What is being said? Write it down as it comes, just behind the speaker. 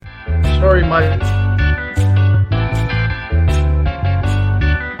Sorry, Mike.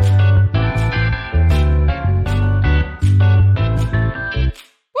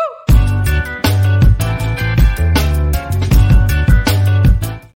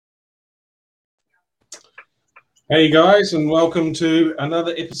 Hey guys, and welcome to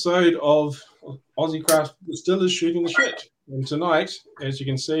another episode of Aussie Craft Distillers Shooting the Shit. And tonight, as you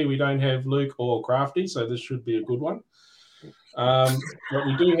can see, we don't have Luke or Crafty, so this should be a good one. But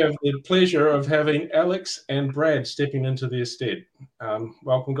we do have the pleasure of having Alex and Brad stepping into their stead.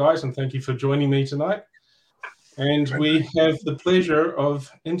 Welcome, guys, and thank you for joining me tonight. And we have the pleasure of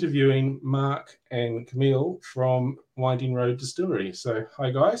interviewing Mark and Camille from Winding Road Distillery. So,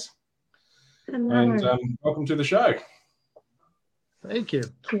 hi, guys. Hello. And welcome to the show. Thank you.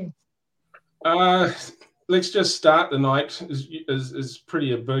 Let's just start the night. Is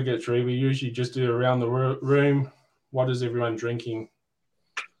pretty obligatory. We usually just do around the room. What is everyone drinking?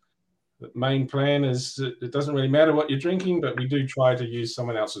 The main plan is it doesn't really matter what you're drinking, but we do try to use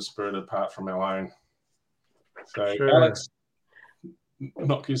someone else's spirit apart from our own. So, Sure. Alex,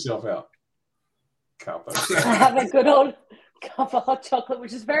 knock yourself out. I have a good old cup of hot chocolate,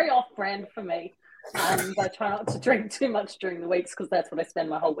 which is very off-brand for me. I try not to drink too much during the weeks because that's what I spend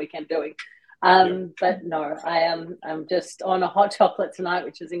my whole weekend doing. But no, I'm just on a hot chocolate tonight,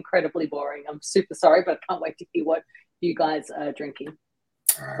 which is incredibly boring. I'm super sorry, but I can't wait to hear what you guys are drinking.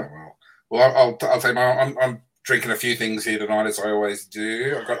 I'll tell you, I'm drinking a few things here tonight, as I always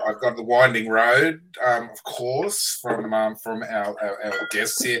do. I've got the Winding Road, of course, from our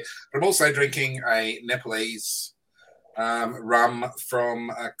guests here. But I'm also drinking a Nepalese rum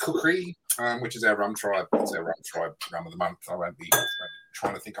from Cookery, which is our rum tribe. It's our rum tribe rum of the month. I won't be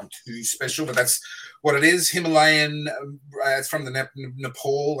trying to think I'm too special, but that's what it is. Himalayan. It's from the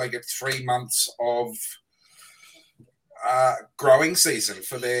Nepal. They get 3 months of growing season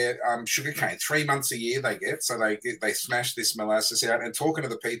for their sugarcane. 3 months a year they get, so they smash this molasses out. And talking to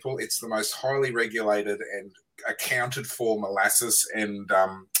the people, it's the most highly regulated and accounted for molasses and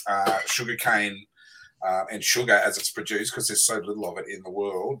sugarcane and sugar as it's produced, because there's so little of it in the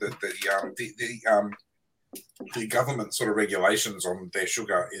world that the government sort of regulations on their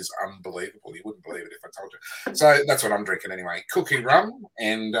sugar is unbelievable. You wouldn't believe it if I told you. So that's what I'm drinking anyway. Cookie rum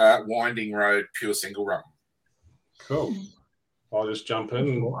and Winding Road pure single rum. Cool. I'll just jump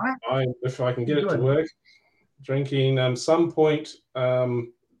in. If I can get it to work. Drinking Some Point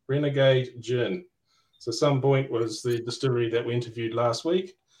Renegade Gin. So Some Point was the distillery that we interviewed last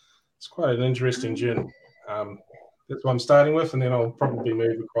week. It's quite an interesting gin. That's what I'm starting with, and then I'll probably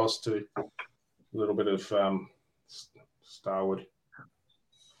move across to a little bit of Starwood.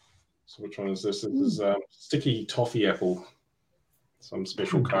 So which one is this? This is Sticky Toffee Apple. Some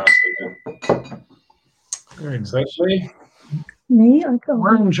special cast. Very nice. So actually,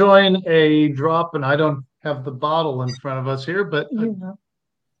 we're enjoying a drop, and I don't have the bottle in front of us here, but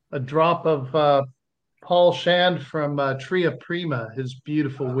a drop of Paul Shand from Tria Prima, his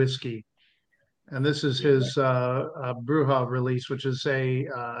beautiful whiskey. And this is his Bruja release, which is a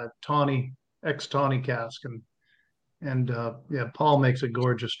ex-tawny cask. And Paul makes a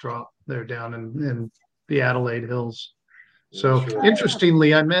gorgeous drop there down in the Adelaide Hills. So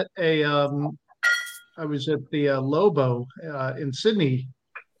interestingly, I met I was at the Lobo in Sydney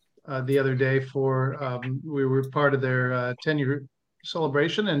the other day for, we were part of their 10-year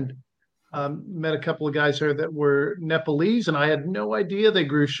celebration, and met a couple of guys there that were Nepalese, and I had no idea they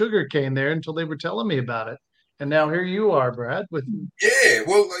grew sugarcane there until they were telling me about it. And now here you are, Brad.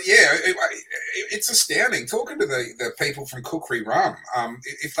 It's astounding talking to the people from Cookery Rum.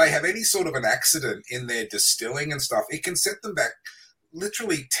 If they have any sort of an accident in their distilling and stuff, it can set them back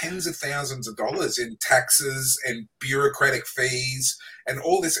literally tens of thousands of dollars in taxes and bureaucratic fees and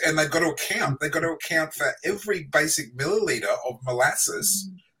all this. And they've got to account for every basic milliliter of molasses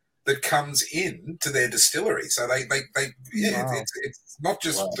that comes in to their distillery. So it's not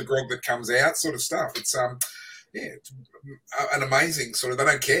just the grog that comes out sort of stuff. It's it's an amazing sort of, they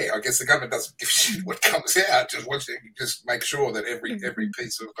don't care. I guess the government doesn't give a shit what comes out. Just make sure that every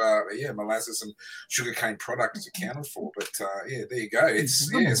piece of molasses and sugarcane product is accounted for. But there you go.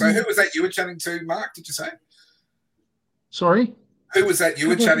 So who was that you were chatting to, Mark? Did you say? Sorry? Who was that you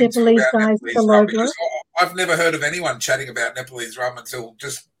were chatting to about Nepalese rum? Because I've never heard of anyone chatting about Nepalese rum until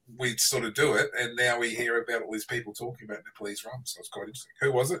just we sort of do it, and now we hear about all these people talking about Nepalese rum. So it's quite interesting.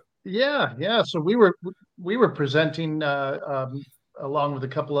 Who was it? Yeah. So we were presenting along with a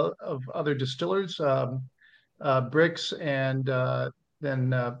couple of other distillers, Bricks and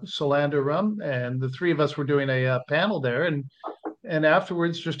then Solander Rum, and the three of us were doing a panel there, and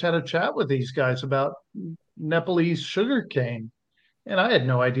afterwards just had a chat with these guys about Nepalese sugarcane. And I had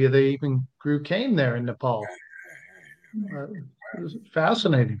no idea they even grew cane there in Nepal. It was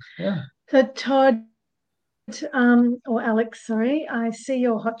fascinating. Yeah. So Todd, or Alex, sorry, I see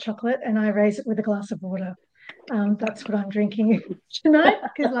your hot chocolate and I raise it with a glass of water. That's what I'm drinking tonight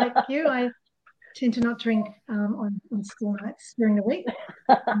because, like you, I tend to not drink on school nights during the week.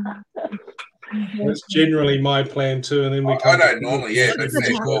 That's generally my plan too, and then we come. I don't normally, yeah, but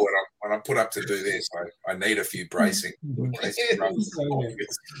when I'm put up to do this, I need a few bracing.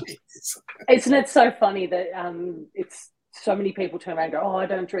 Isn't it so funny that it's so many people turn around and go, oh, I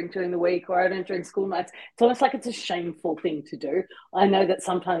don't drink during the week, or I don't drink school nights. It's almost like it's a shameful thing to do. I know that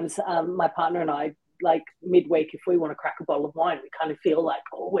sometimes my partner and I, like midweek, if we want to crack a bottle of wine, we kind of feel like,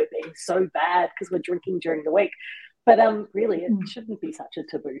 oh, we're being so bad because we're drinking during the week. But really, it shouldn't be such a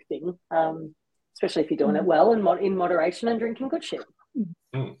taboo thing, especially if you're doing it well and in moderation and drinking good shit.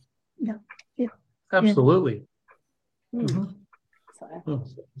 Yeah, absolutely.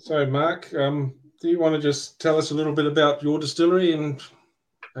 So, Mark, do you want to just tell us a little bit about your distillery and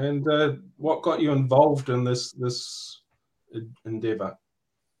what got you involved in this endeavor?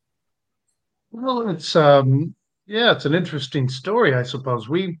 Well, it's an interesting story, I suppose.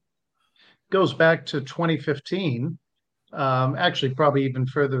 Goes back to 2015, actually probably even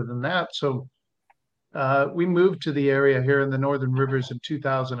further than that. So we moved to the area here in the Northern Rivers in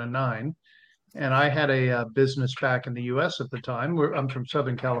 2009, and I had a business back in the U.S. at the time. I'm from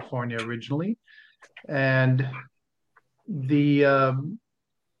Southern California originally, and that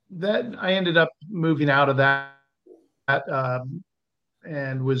I ended up moving out of that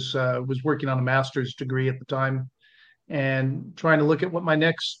and was working on a master's degree at the time and trying to look at what my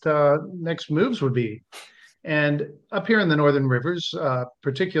next moves would be. And up here in the Northern Rivers,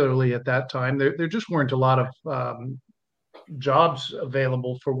 particularly at that time, there just weren't a lot of jobs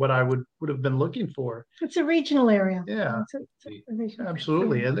available for what I would have been looking for. It's a regional area. Yeah, it's a regional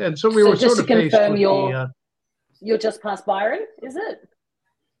absolutely. And so we were sort of faced with you're just past Byron, is it?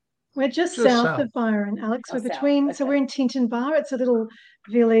 We're just south of Byron, Alex. We're between, okay. So we're in Tintinbar. It's a little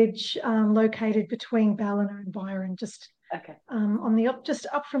village located between Ballina and Byron, just just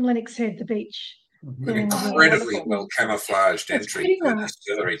up from Lennox Head, the beach. An incredibly well camouflaged entry to the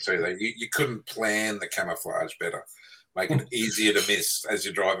distillery too. You couldn't plan the camouflage better, make it easier to miss as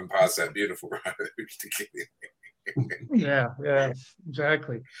you're driving past that beautiful road. Yeah,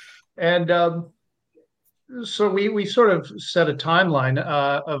 exactly. And so we sort of set a timeline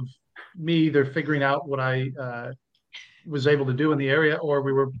of me either figuring out what I was able to do in the area, or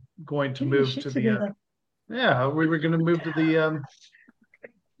we were going to move to the we were going to move to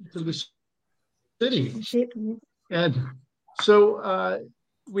the city. And so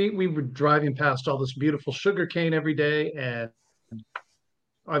we were driving past all this beautiful sugarcane every day, and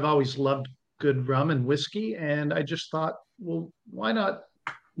I've always loved good rum and whiskey, and I just thought, well, why not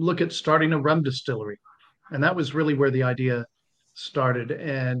look at starting a rum distillery? And that was really where the idea started.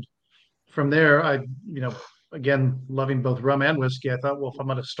 And from there, again, loving both rum and whiskey, I thought, well, if I'm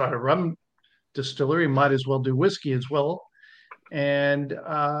going to start a rum distillery, might as well do whiskey as well. And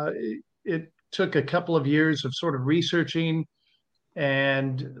it took a couple of years of sort of researching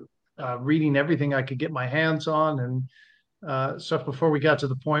and reading everything I could get my hands on and stuff before we got to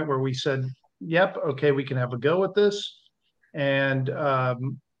the point where we said, yep, okay, we can have a go at this. And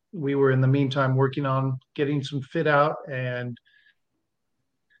we were in the meantime working on getting some fit out and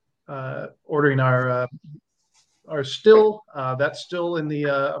ordering our still. That's still in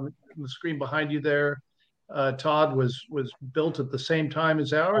the screen behind you there. Todd was built at the same time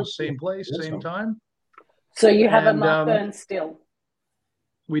as ours, same place, same time. So you have a Mark Burns still?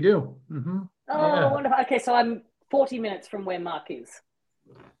 We do. Mm-hmm. Oh, wonderful. Okay, so I'm 40 minutes from where Mark is.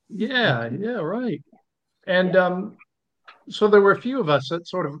 Yeah, right. And so there were a few of us that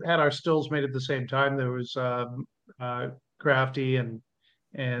sort of had our stills made at the same time. There was Crafty and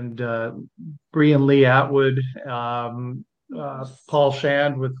Bree and Lee Atwood, Paul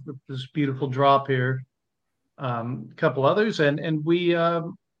Shand with this beautiful drop here, a couple others, and we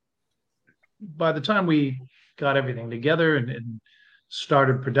by the time we got everything together and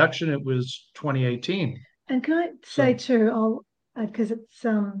started production, it was 2018. And can I say too, because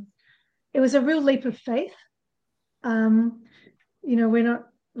it was a real leap of faith. We're not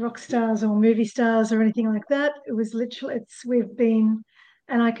rock stars or movie stars or anything like that. It was literally, we've been,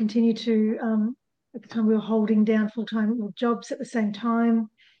 and I continue to, at the time we were holding down full-time jobs at the same time,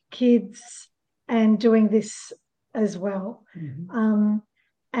 kids, and doing this as well. Mm-hmm.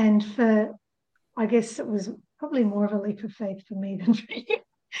 And I guess it was probably more of a leap of faith for me than for you.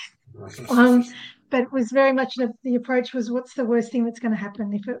 But it was very much the approach was, what's the worst thing that's going to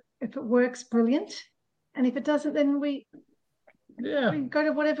happen? If it works, brilliant. And if it doesn't, then we Yeah. we go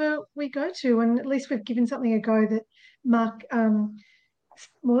to whatever we go to, and at least we've given something a go that Mark,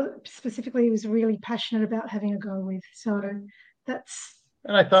 more specifically, was really passionate about having a go with. So that's.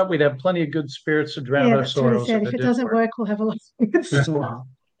 And I thought we'd have plenty of good spirits to drown our That's what he sorrows. said. If it doesn't work, we'll have a lot of good stuff.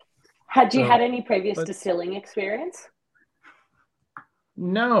 Had you had any previous distilling experience?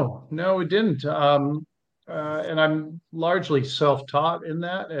 No, we didn't. And I'm largely self-taught in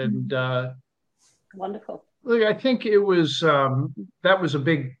that. And wonderful. look, I think it was that was a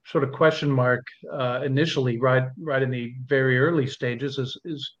big sort of question mark initially, right in the very early stages.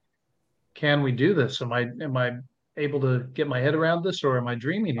 Is can we do this? Am I able to get my head around this, or am I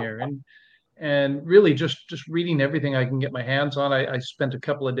dreaming here? And really just reading everything I can get my hands on. I spent a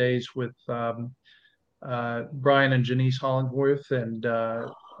couple of days with Brian and Janice Hollingworth, and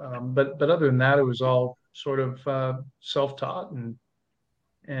but other than that, it was all sort of self-taught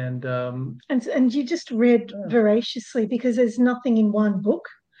and you just read voraciously, because there's nothing in one book.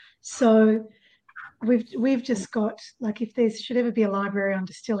 So we've just got, like, if there should ever be a library on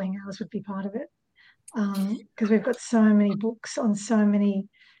distilling, ours would be part of it, because we've got so many books on so many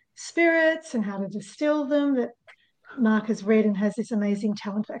spirits and how to distill them, that Mark has read and has this amazing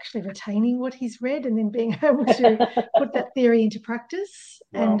talent for actually retaining what he's read and then being able to put that theory into practice.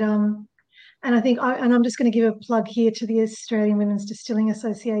 Wow. And I think I'm just going to give a plug here to the Australian Women's Distilling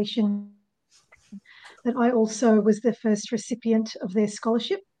Association, that I also was the first recipient of their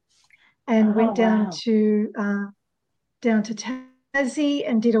scholarship, and went down to Tassie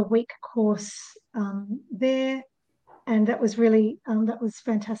and did a week course there, and that was really that was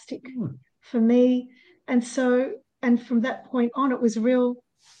fantastic for me. And from that point on, it was real.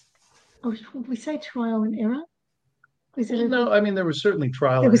 Oh, we say trial and error. No, I mean, there was certainly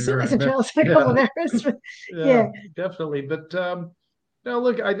trial and error. There was certainly trials and a couple of errors. But, yeah, definitely. But no,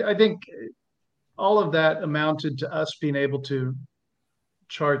 look, I think all of that amounted to us being able to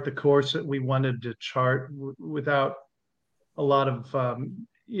chart the course that we wanted to chart without a lot of,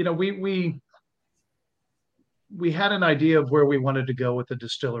 we had an idea of where we wanted to go with the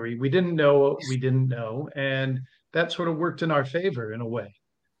distillery. We didn't know what we didn't know, and that sort of worked in our favor in a way.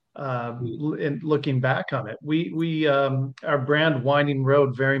 And looking back on it, we our brand Winding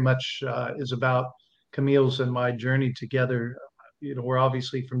Road very much is about Camille's and my journey together. We're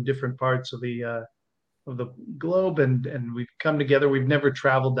obviously from different parts of the globe, and we've come together. We've never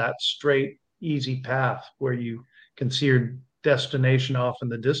traveled that straight, easy path where you can see your destination off in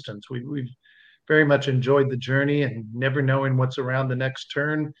the distance. We've very much enjoyed the journey, and never knowing what's around the next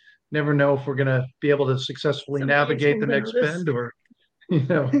turn. Never know if we're going to be able to successfully navigate the next bend, or and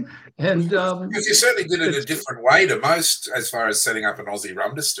because you certainly did it a different way to most, as far as setting up an Aussie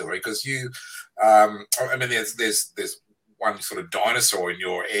rum distillery. Because I mean, there's one sort of dinosaur in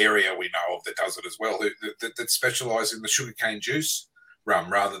your area we know of that does it as well, that specialises in the sugarcane juice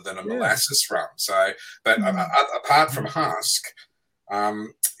rum rather than a molasses rum. So, but apart from Husk,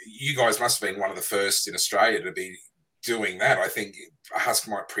 you guys must have been one of the first in Australia to be doing that. I think Husk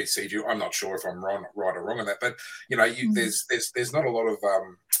might precede you. I'm not sure if I'm right or wrong on that, but there's not a lot of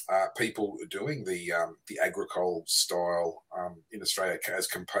people doing the agricole style in Australia as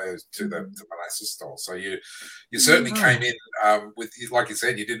compared to the molasses style. So you certainly came in with, like you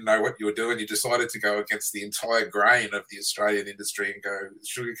said, you didn't know what you were doing. You decided to go against the entire grain of the Australian industry and go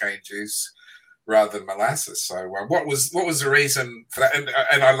sugarcane juice rather than molasses. So what was the reason for that?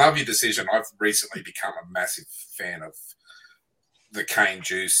 And I love your decision. I've recently become a massive fan of the cane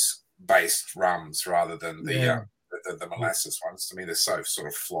juice based rums rather than the molasses ones. To me, they're so sort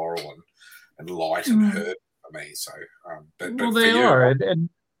of floral and light and herb for me. So, but they are, and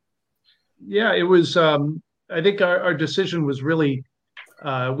yeah, it was. I think our decision was really.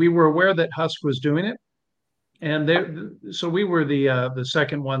 We were aware that Husk was doing it, and so we were the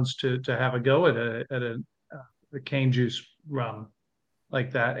second ones to have a go at a cane juice rum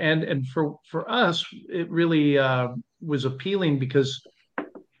like that. And for us, it really was appealing because,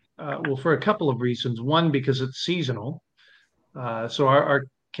 for a couple of reasons. One, because it's seasonal. So our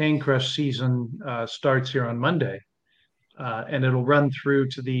cane crush season starts here on Monday, and it'll run through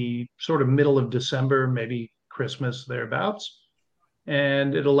to the sort of middle of December, maybe Christmas, thereabouts.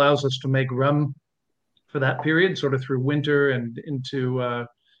 And it allows us to make rum for that period, sort of through winter and into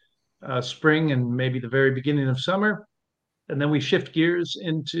spring and maybe the very beginning of summer. And then we shift gears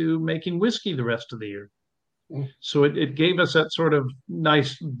into making whiskey the rest of the year. So it gave us that sort of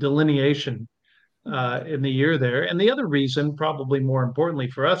nice delineation in the year there. And the other reason, probably more importantly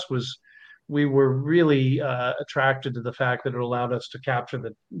for us, was we were really attracted to the fact that it allowed us to capture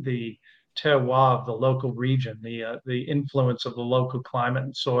the terroir of the local region, the influence of the local climate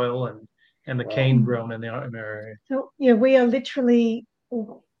and soil, and the cane grown in our area. So yeah, we are literally,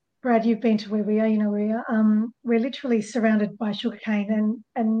 Brad, you've been to where we are, you know, we're literally surrounded by sugarcane.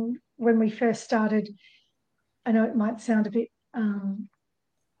 And when we first started, I know it might sound a bit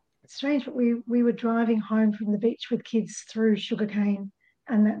strange, but we were driving home from the beach with kids through sugarcane,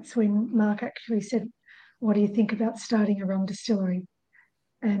 and that's when Mark actually said, "What do you think about starting a rum distillery?"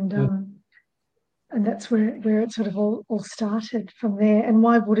 And that's where it sort of all started from there. And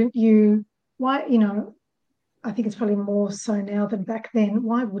why wouldn't you? Why, you know, I think it's probably more so now than back then.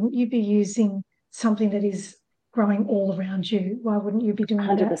 Why wouldn't you be using something that is growing all around you? Why wouldn't you be doing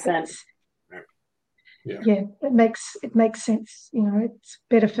 100%. that? Yeah, it makes sense. You know, it's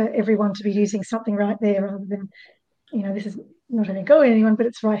better for everyone to be using something right there rather than, you know, this is not going to go to anyone, but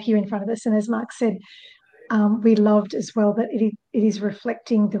it's right here in front of us. And as Mark said, we loved as well that it is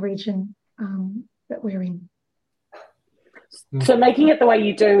reflecting the region that we're in. So making it the way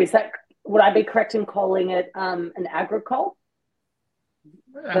you do, would I be correct in calling it an agricole?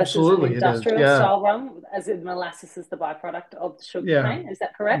 Absolutely, versus an industrial it is. style rum, as in molasses is the byproduct of the sugar cane. Is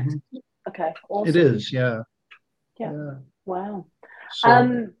that correct? Mm-hmm. Okay, awesome. It is, yeah. Wow.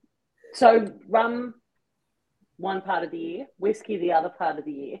 So rum one part of the year, whiskey the other part of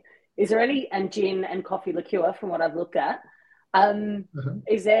the year. Is there any, and gin and coffee liqueur from what I've looked at,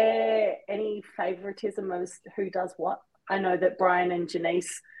 is there any favoritism as who does what? I know that Brian and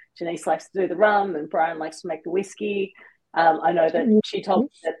Janice likes to do the rum and Brian likes to make the whiskey. I know that she told me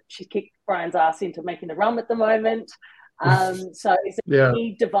that she kicked Brian's ass into making the rum at the moment. So is there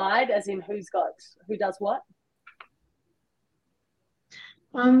any divide as in who does what?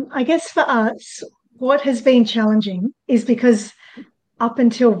 I guess for us, what has been challenging is because up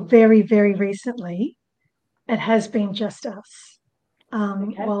until very, very recently, it has been just us.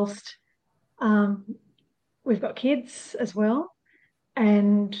 Whilst we've got kids as well,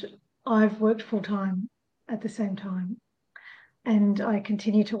 and I've worked full-time at the same time, and I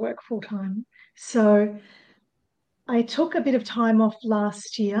continue to work full-time. So I took a bit of time off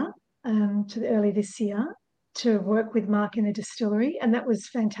last year to the early this year to work with Mark in the distillery, and that was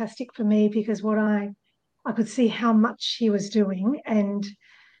fantastic for me because what I could see how much he was doing. And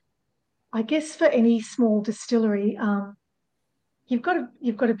I guess for any small distillery, you've got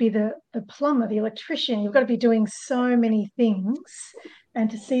to be the plumber, the electrician. You've got to be doing so many things, and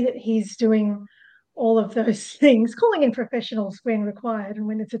to see that he's doing all of those things, calling in professionals when required and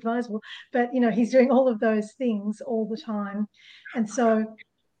when it's advisable, but you know, he's doing all of those things all the time. And so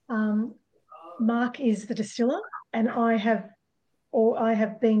Mark is the distiller, and I have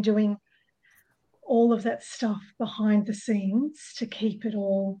been doing all of that stuff behind the scenes to keep it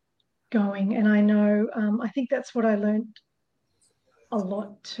all going. And I know, I think that's what I learned a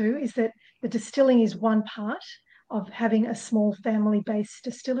lot too, is that the distilling is one part of having a small family-based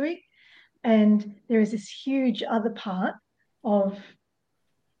distillery, and there is this huge other part of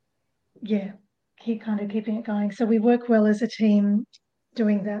keeping it going. So we work well as a team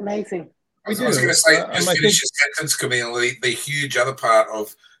doing that. Amazing. I was going to say, just finish your sentence, Camille. The huge other part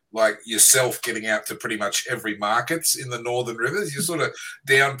of like yourself getting out to pretty much every markets in the Northern Rivers, you sort of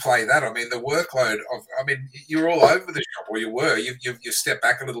downplay that. I mean, the workload of, I mean, you're all over the shop, or you were. You stepped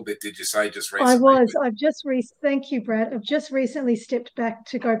back a little bit, did you say, just recently? I was. Thank you, Brad. I've just recently stepped back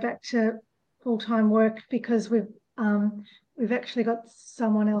to go back to full-time work because we've actually got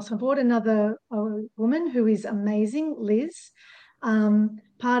someone else on board, another woman who is amazing, Liz.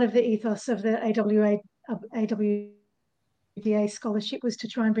 Part of the ethos of the AWVA scholarship was to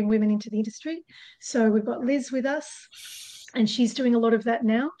try and bring women into the industry. So we've got Liz with us, and she's doing a lot of that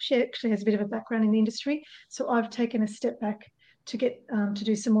now. She actually has a bit of a background in the industry. So I've taken a step back to get to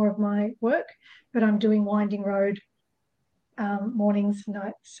do some more of my work, but I'm doing Winding Road mornings,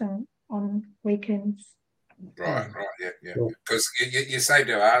 nights, and on weekends. Right, yeah. Because you saved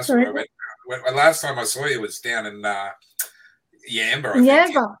our ass. Last time I saw you was down in Yamba, I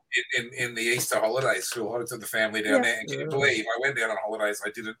think, in the Easter holidays. So I took the family down there, and can you believe I went down on holidays?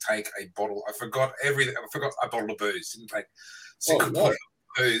 I didn't take a bottle. I forgot everything. I forgot a bottle of booze. Didn't take a single bottle of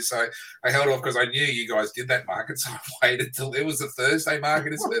booze. So I held off because I knew you guys did that market. So I waited till it was the Thursday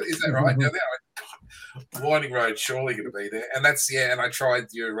market. Is that right? Now Winding Road surely going to be there, and that's and I tried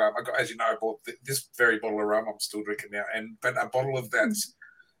your rum. I got, as you know, I bought this very bottle of rum. I'm still drinking now, but a bottle of that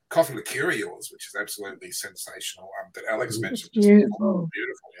coffee liqueur yours, which is absolutely sensational. That Alex mentioned, beautiful,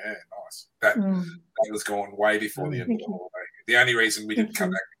 yeah, nice. That was gone way before the end of the holiday. The only reason we didn't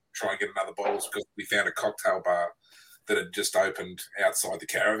come back and try and get another bottle is because we found a cocktail bar that had just opened outside the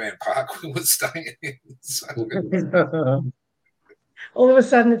caravan park we were staying in. So. All of a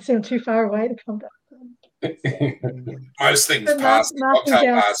sudden, it seemed too far away to come back. Most things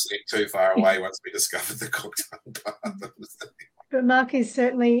cocktail bars seem too far away once we discovered the cocktail bar. But Mark is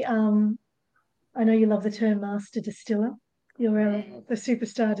certainly, I know you love the term master distiller. You're the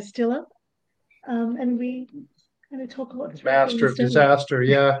superstar distiller. And we kind of talk a lot. Master of disaster,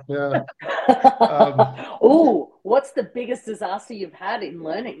 yeah. What's the biggest disaster you've had in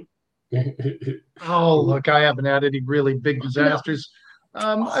learning? Look, I haven't had any really big disasters.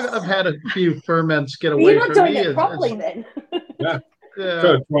 I've had a few ferments get away from me. You're not doing it properly then. Yeah.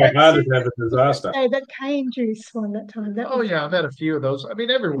 It's quite hard to have a disaster. That cane juice one that time. I've had a few of those. I mean,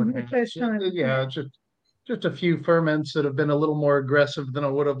 everyone has. First time. Yeah, just a few ferments that have been a little more aggressive than I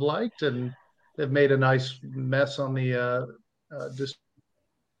would have liked, and they've made a nice mess on the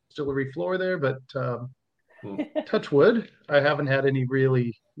distillery floor there. But touch wood, I haven't had any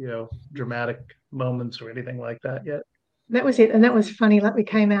really, dramatic moments or anything like that yet. That was it, and that was funny. Like we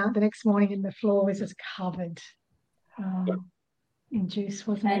came out the next morning, and the floor was just covered in juice,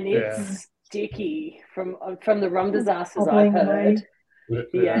 wasn't it? And it's sticky from the rum disasters I've heard.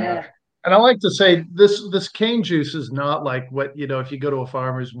 Yeah. And I like to say this cane juice is not like what, if you go to a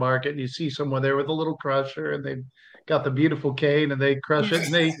farmer's market and you see someone there with a little crusher and they've got the beautiful cane and they crush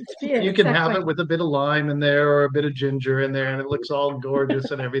it, and you can have it with a bit of lime in there or a bit of ginger in there, and it looks all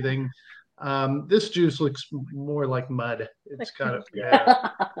gorgeous and everything. This juice looks more like mud. It's kind of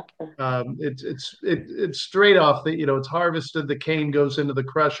it's straight off the, it's harvested. The cane goes into the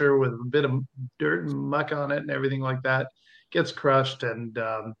crusher with a bit of dirt and muck on it and everything like that. Gets crushed, and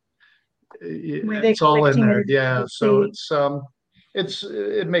it's all in there. Yeah, so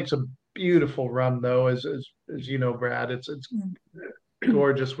it makes a beautiful rum though, as you know, Brad. It's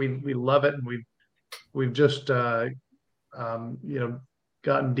gorgeous. We love it, and we've just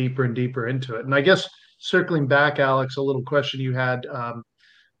gotten deeper and deeper into it. And I guess circling back, Alex, a little question you had,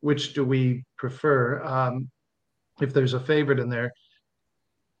 which do we prefer? If there's a favorite in there,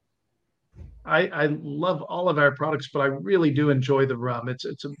 I love all of our products, but I really do enjoy the rum.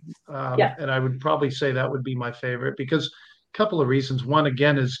 And I would probably say that would be my favorite, because a couple of reasons. One,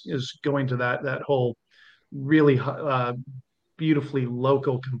 again, is going to that whole really beautifully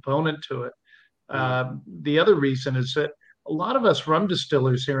local component to it. The other reason is that a lot of us rum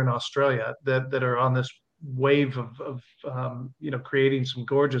distillers here in Australia that are on this wave of creating some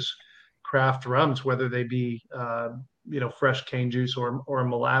gorgeous craft rums, whether they be fresh cane juice or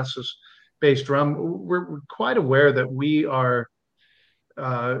molasses based rum, we're quite aware that we are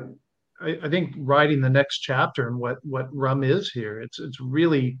I think riding the next chapter in what rum is here. It's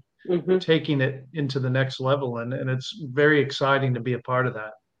really taking it into the next level, and it's very exciting to be a part of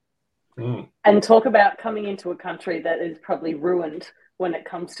that. And talk about coming into a country that is probably ruined when it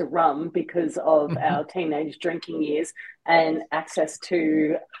comes to rum because of our teenage drinking years and access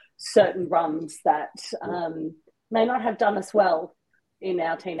to certain rums that may not have done us well in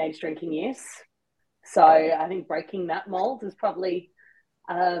our teenage drinking years. So I think breaking that mold has probably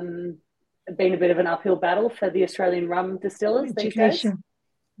been a bit of an uphill battle for the Australian rum distillers these days.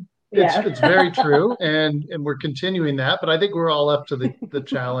 It's very true, and we're continuing that, but I think we're all up to the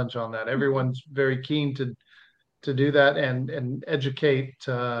challenge on that. Everyone's very keen to do that and educate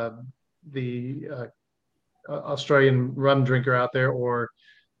the Australian rum drinker out there, or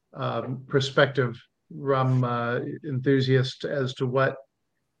prospective rum enthusiast, as to what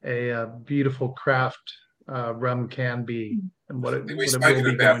a beautiful craft rum can be, and what it we've will spoken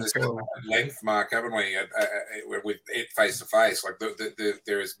be about going this forward. at length, Mark, haven't we? With it face to face, like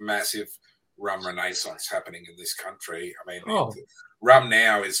there is massive rum renaissance happening in this country. I mean, rum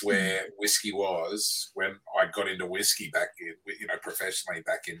now is where whiskey was when I got into whiskey back in, professionally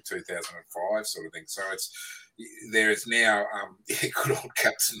back in 2005, sort of thing. So there is now good old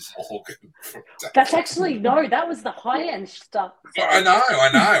Captain Morgan. That's actually that was the high end stuff. So. I know.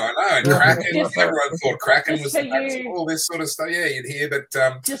 And Kraken, everyone thought Kraken was all this sort of stuff. Yeah, you'd hear, but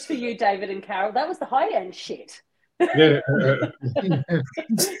just for you, David and Carol, that was the high end shit. Yeah,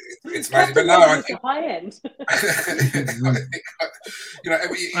 it's amazing, but no, I think high end.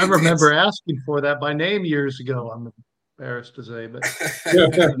 I remember asking for that by name years ago. I'm embarrassed to say, but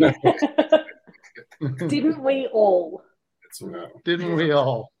didn't we all? Didn't we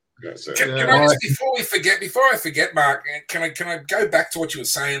all? Can I just, before I forget, Mark, can I go back to what you were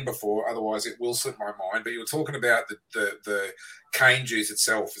saying before? Otherwise, it will slip my mind. But you were talking about the cane juice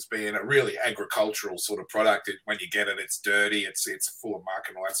itself as being a really agricultural sort of product. When you get it, it's dirty, it's full of muck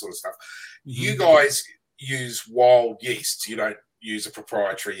and all that sort of stuff. You guys use wild yeast. You don't use a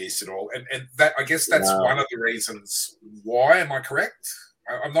proprietary yeast at all, and that, I guess that's one of the reasons why. Am I correct?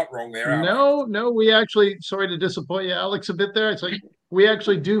 I'm not wrong there, am I? No, we actually, sorry to disappoint you, Alex, a bit there. It's like we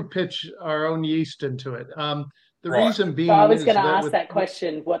actually do pitch our own yeast into it. The Right. reason being, So I was is going to that ask with, that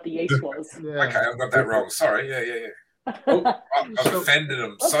question, what the yeast was. yeah. Okay, I've got that wrong. Sorry. Yeah. I've So- offended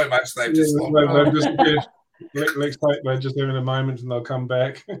them so much they've just logged they've on. disappeared. Let's hope they're just having a moment and they'll come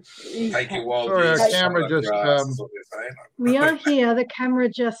back. Take your wild Sorry, our yeast, camera shove it up just, your ass, is what they're saying. We are here. The camera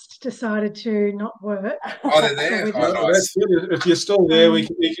just decided to not work. Oh, they're there. So Oh, That's nice. good. If you're still there, we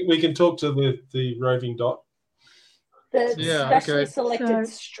can talk to the roving dot. The Yeah, specially okay. selected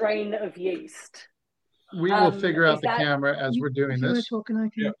strain of yeast. We will figure out is the that- camera as we're doing If you were this. talking, I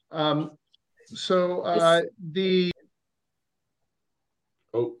can. The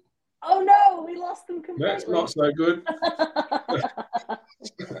Oh no, we lost them completely. That's not so good.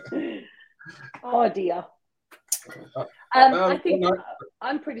 Oh dear. I think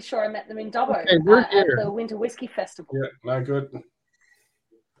I'm pretty sure I met them in Dubbo at the Winter Whiskey Festival. Yeah, no good.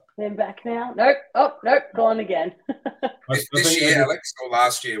 They're back now. Nope. Oh, nope. Gone again. This year, Alex, or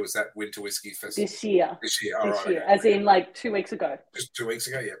last year was that Winter Whiskey Festival? This year. This year, all right. Okay. As in like 2 weeks ago. Just 2 weeks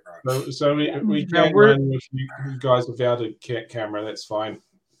ago, yeah, right. So we can run with you guys without a camera. That's fine.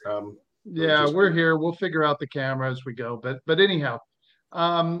 We're here. We'll figure out the camera as we go. But anyhow,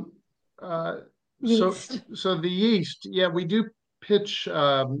 so the yeast, we do pitch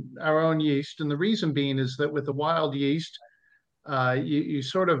our own yeast, and the reason being is that with the wild yeast, you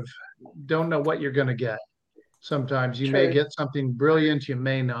sort of don't know what you're going to get. Sometimes you may get something brilliant, you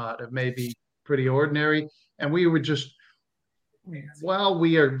may not. It may be pretty ordinary. And we would just, while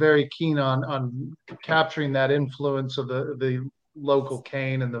we are very keen on capturing that influence of the local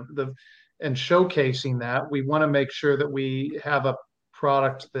cane and showcasing that, we want to make sure that we have a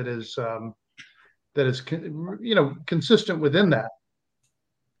product that is consistent within that.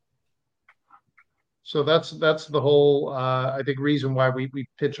 So that's the whole I think reason why we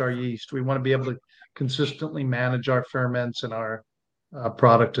pitch our yeast. We want to be able to consistently manage our ferments and our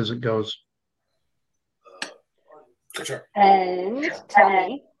product as it goes. Gotcha. And tell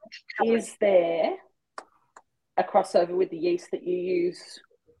me, is there a crossover with the yeast that you use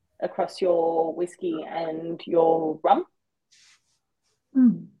across your whiskey and your rum?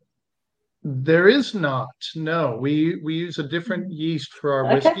 There is not. No, we use a different yeast for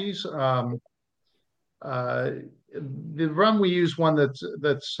our whiskeys. The rum, we use one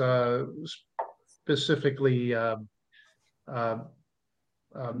that's specifically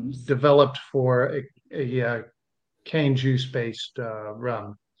developed for a cane juice based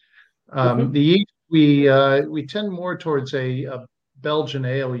rum. The yeast, we tend more towards a Belgian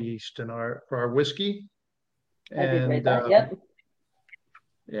ale yeast for our whiskey. I did read that. Yep.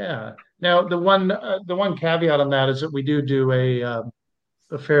 Yeah. Now the one caveat on that is that we do a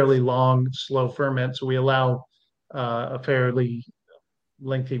fairly long, slow ferment, so we allow a fairly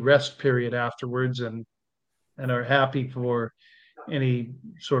lengthy rest period afterwards, and are happy for any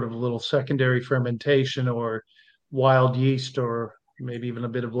sort of little secondary fermentation or wild yeast, or maybe even a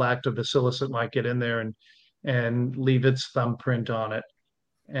bit of lactobacillus that might get in there and leave its thumbprint on it.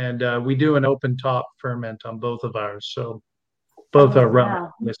 And we do an open top ferment on both of ours, so both are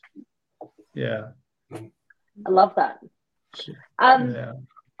rum. Wow. Yeah. I love that.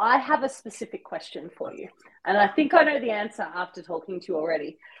 I have a specific question for you, and I think I know the answer after talking to you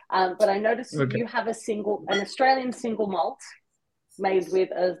already. But I noticed you have an Australian single malt made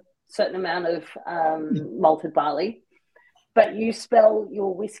with a certain amount of malted barley, but you spell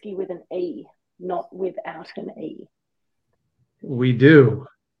your whiskey with an E, not without an E. We do.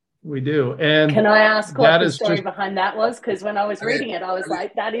 And can I ask what the story behind that was? Because when I was reading it, I was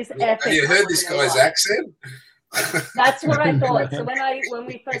like, that is epic. Have you heard this guy's accent? That's what I thought. So when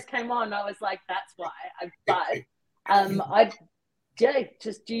we first came on, I was like, that's why.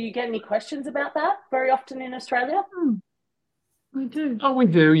 Do you get any questions about that very often in Australia? We do. Oh, we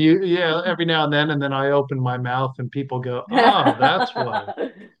do. Every now and then I open my mouth and people go, oh, that's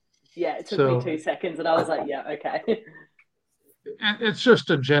why. Yeah, it took me 2 seconds and I was like, yeah, okay. It's just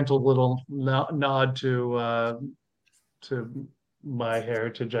a gentle little nod to my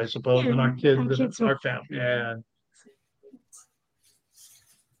heritage, I suppose, and our kids, our family.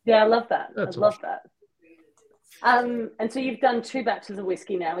 Yeah, I love that. I love that. And so you've done 2 batches of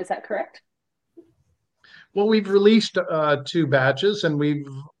whiskey now, is that correct? Well, we've released 2 batches, and we've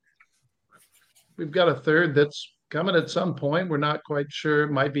got a third that's coming at some point. We're not quite sure.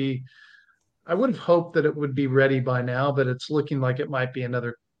 It might be. I would have hoped that it would be ready by now, but it's looking like it might be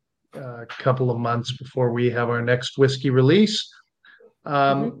another couple of months before we have our next whiskey release.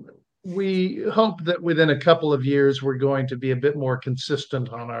 We hope that within a couple of years we're going to be a bit more consistent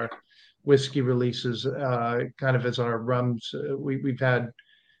on whiskey releases, kind of as our rums. We've had,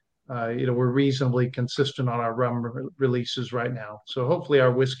 we're reasonably consistent on our releases right now. So hopefully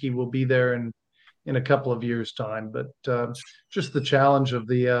our whiskey will be there in a couple of years' time. But just the challenge of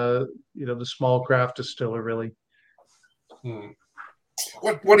the small craft distiller, really.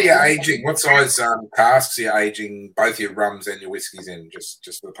 What are you aging? What size casks are you aging both your rums and your whiskies in? Just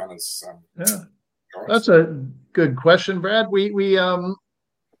for the punters. Yeah, that's a good question, Brad.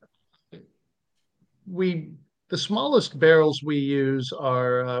 The smallest barrels we use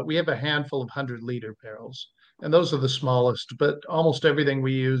are we have a handful of 100-liter barrels, and those are the smallest. But almost everything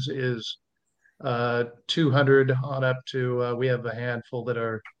we use is 200 on up to. We have a handful that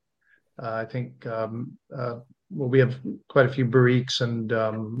are, I think. We have quite a few barriques and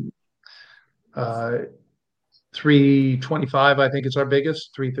 325. I think it's our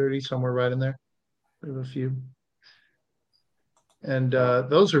biggest. 330, somewhere right in there. We have a few, and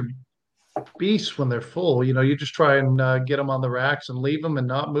those are beasts when they're full. You just try and get them on the racks and leave them and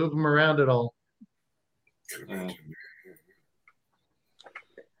not move them around at all.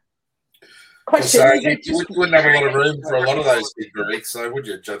 Question: you wouldn't have a lot of room for a lot of those big barriques, so would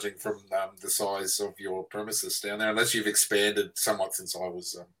you? Judging from the size of your premises down there, unless you've expanded somewhat since I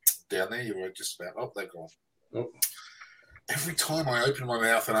was down there, you were just about they're gone. Oh. Every time I open my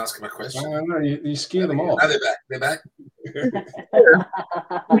mouth and ask them a question, no, you scare them off. No, they're back.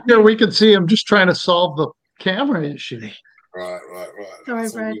 We can see them just trying to solve the camera issue. Right. Sorry,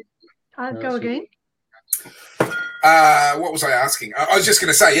 Brad. I'll go again. What was I asking? I was just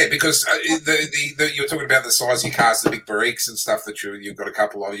going to say, yeah, because you're talking about the size of your cars, the big barriques and stuff that you've got a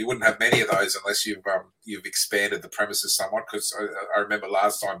couple of. You wouldn't have many of those unless you've expanded the premises somewhat. Because I remember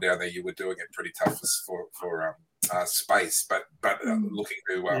last time down there, you were doing it pretty tough for space, but looking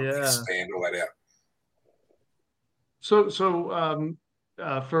to expand all that out. So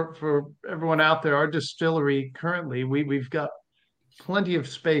for everyone out there, our distillery currently we've got plenty of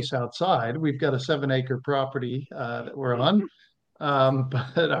space outside. We've got a 7-acre property that we're on,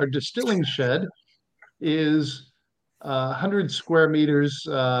 but our distilling shed is 100 square meters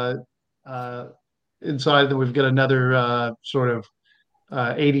inside. Then we've got another sort of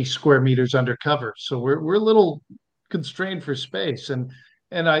 80 square meters undercover. So we're a little constrained for space, and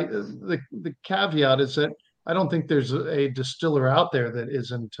the caveat is that I don't think there's a distiller out there that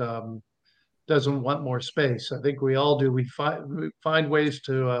doesn't want more space. I think we all do. We find ways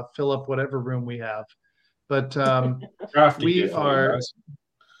to fill up whatever room we have, but we're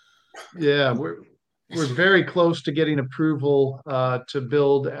very close to getting approval to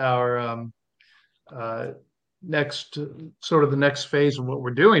build our the next phase of what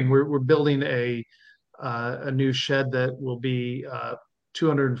we're doing. We're building a new shed that will be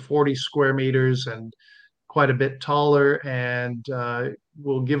 240 square meters and quite a bit taller, and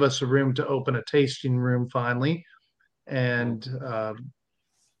will give us a room to open a tasting room finally, and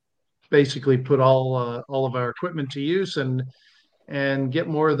basically put all of our equipment to use and get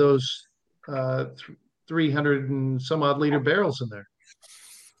more of those 300 and some odd liter barrels in there.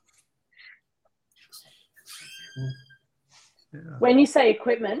 Yeah. When you say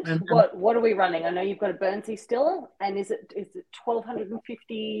equipment, what are we running? I know you've got a Burnsy still, and is it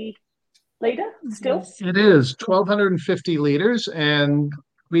 1,250 liter still? It is 1,250 liters, and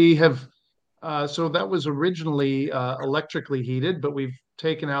we have so that was originally electrically heated, but we've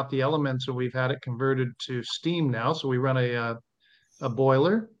taken out the elements and we've had it converted to steam now. So we run a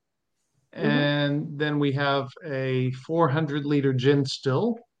boiler, and then we have a 400-liter gin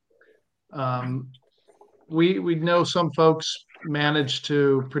still. We know some folks manage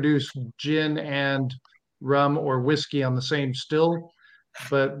to produce gin and rum or whiskey on the same still,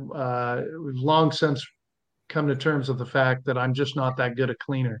 but we've long since come to terms with the fact that I'm just not that good a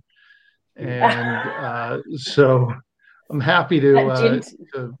cleaner, and so I'm happy to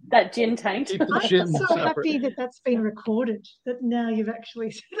that gin taint. Keep the gin I'm so separate. happy that that's been recorded. That now you've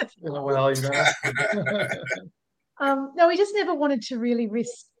actually said it. Well, no, we just never wanted to really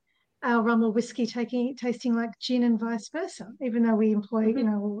risk our rum or whiskey tasting like gin and vice versa. Even though we employ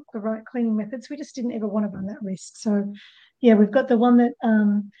the right cleaning methods, we just didn't ever want to run that risk. So yeah, we've got the one that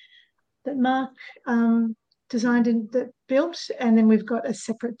that Mark designed and that built, and then we've got a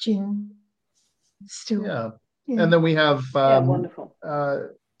separate gin still. Yeah. And then we have wonderful.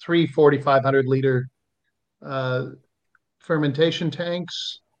 3 4,500-liter fermentation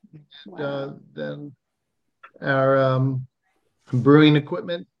tanks. Wow. Then our brewing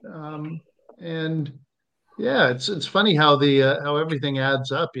equipment, and yeah, it's funny how how everything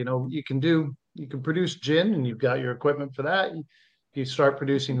adds up. You can produce gin, and you've got your equipment for that. If you start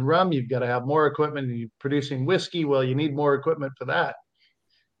producing rum, you've got to have more equipment, and you're producing whiskey. Well, you need more equipment for that.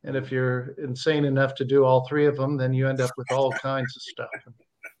 And if you're insane enough to do all three of them, then you end up with all kinds of stuff.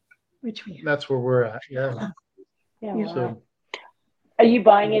 That's where we're at. Yeah. Yeah. Wow. So, are you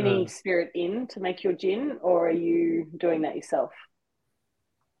buying any spirit in to make your gin, or are you doing that yourself?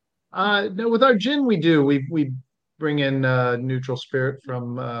 No, with our gin, we do. We bring in neutral spirit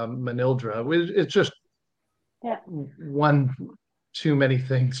from Manildra. It's just one too many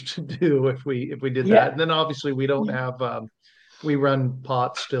things to do if we did that. And then obviously we don't have we run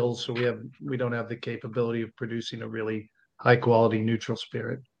pot stills, so we don't have the capability of producing a really high quality neutral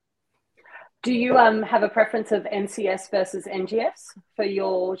spirit. Do you have a preference of NCS versus NGS for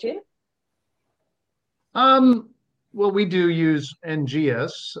your gin? Well, we do use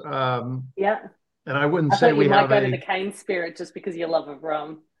NGS. And I wouldn't say we might go to the cane spirit just because you love of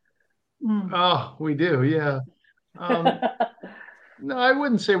rum. Oh, we do, yeah. No, I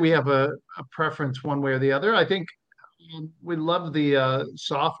wouldn't say we have a preference one way or the other. I think we love the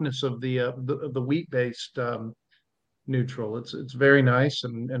softness of the wheat-based neutral. It's very nice,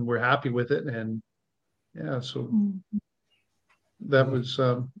 and we're happy with it. And yeah, so that was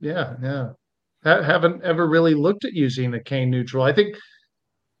yeah. Haven't ever really looked at using a cane neutral. I think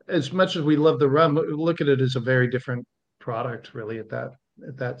as much as we love the rum, look at it as a very different product, really, at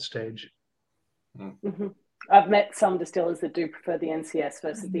that stage. Mm-hmm. I've met some distillers that do prefer the NCS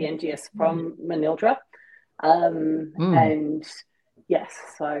versus the NGS from Manildra. And yes,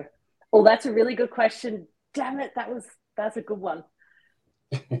 so that's a really good question. Damn it, that's a good one.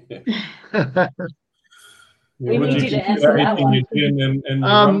 We need you to answer that one.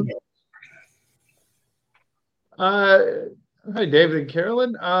 Hi, David and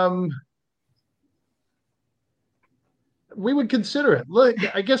Carolyn. We would consider it. Look,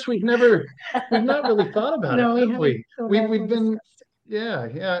 I guess we've not really thought about it, have we? We've been,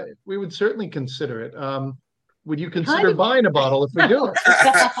 yeah. We would certainly consider it. Would you consider buying a bottle if we do it?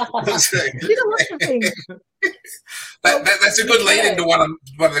 That's a good lead into one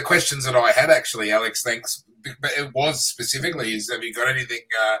of the questions that I had, actually, Alex. Thanks. But it was specifically, have you got anything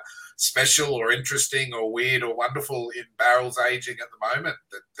special or interesting or weird or wonderful in barrels aging at the moment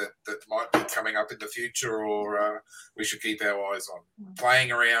that might be coming up in the future, or we should keep our eyes on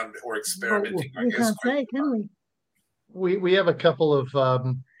playing around or experimenting? We can't say, can we? We have a couple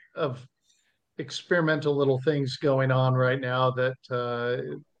of experimental little things going on right now that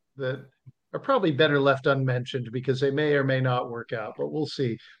are probably better left unmentioned because they may or may not work out, but we'll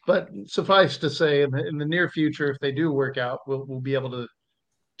see. But suffice to say, in the near future, if they do work out, we'll be able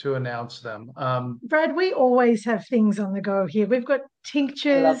to announce them. Brad, we always have things on the go here. We've got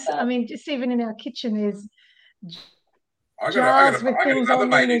tinctures. I mean, just even in our kitchen, there's jars with things on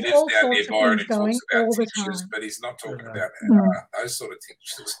them. There's all sorts of things going all the time. But he's not talking about those sort of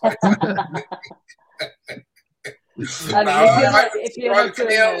tinctures. If you're not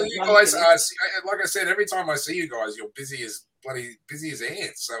doing you guys are, like I said, every time I see you guys, you're busy as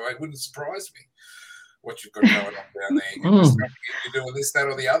ants. So it wouldn't surprise me what you've got going on down there. You're doing this, that,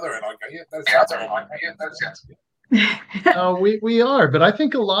 or the other, and I go, yeah, that's the other. That sounds good. We are, but I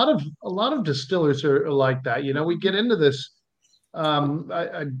think a lot of distillers are like that. You know, we get into this.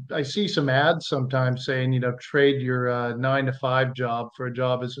 I see some ads sometimes saying, trade your 9-to-5 job for a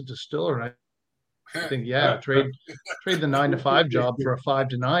job as a distiller, and I think, trade the 9-to-5 job for a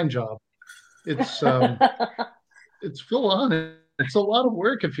 5-to-9 job. It's full on. It's a lot of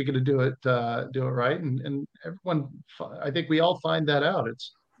work if you're going to do it right, and everyone. I think we all find that out.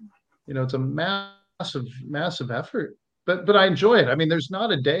 It's it's a massive effort, but I enjoy it. I mean, there's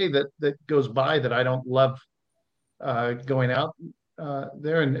not a day that goes by that I don't love going out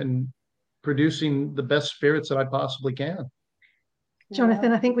there and producing the best spirits that I possibly can.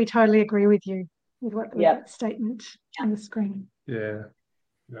 Jonathan, I think we totally agree with you with what that statement on the screen. Yeah.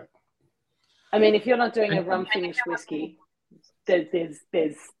 I mean, if you're not doing a rum finished whiskey, there's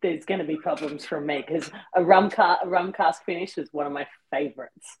going to be problems from me, because a rum cask finish is one of my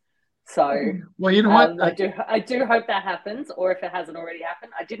favorites. So, well, you know what? I do hope that happens, or if it hasn't already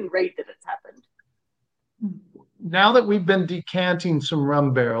happened, I didn't read that it's happened. Now that we've been decanting some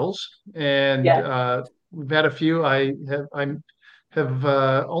rum barrels, and we've had a few, I have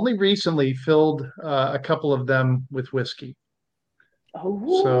only recently filled a couple of them with whiskey.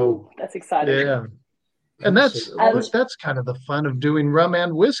 Oh, so that's exciting! Yeah, and that's kind of the fun of doing rum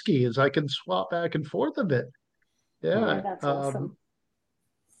and whiskey, is I can swap back and forth a bit. Yeah, that's awesome.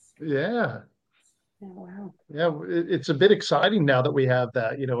 Yeah. Oh, wow. Yeah, it's a bit exciting now that we have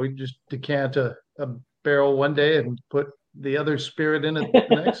that. We just decant a barrel one day and put the other spirit in it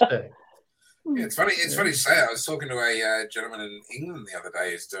the next day. Yeah, it's funny. It's funny to say. I was talking to a gentleman in England the other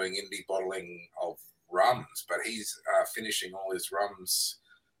day who's doing indie bottling of rums, but he's finishing all his rums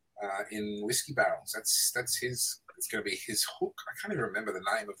in whiskey barrels. That's his. It's going to be his hook. I can't even remember the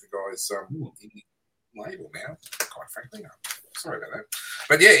name of the guy's label now. Quite frankly, sorry about that.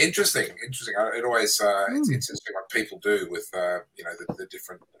 But yeah, interesting. It always it's interesting what people do with the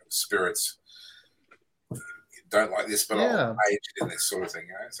different spirits. Don't like this, but I'll age it in this sort of thing.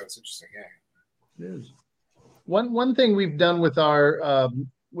 So it's interesting. Yeah, it is. One thing we've done with our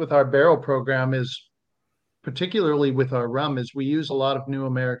barrel program is, particularly with our rum, is we use a lot of new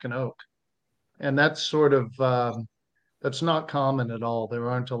American oak, and that's sort of that's not common at all. There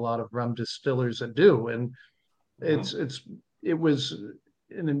aren't a lot of rum distillers that do, and it was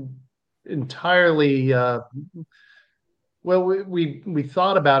an entirely well, we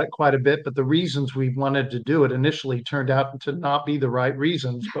thought about it quite a bit, but the reasons we wanted to do it initially turned out to not be the right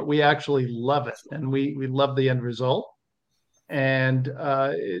reasons. But we actually love it, and we love the end result. And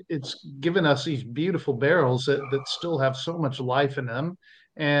it's given us these beautiful barrels that still have so much life in them,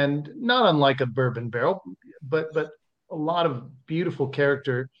 and not unlike a bourbon barrel, but a lot of beautiful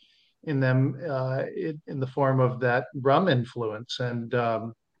character in them in the form of that rum influence. And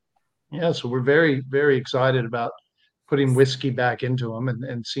so we're very, very excited about putting whiskey back into them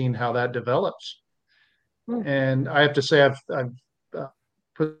and seeing how that develops. And I have to say, I've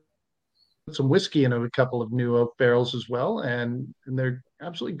put some whiskey in a couple of new oak barrels as well, and they're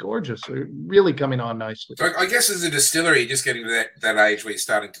absolutely gorgeous. They're really coming on nicely. So I guess as a distillery, you're just getting to that age where you're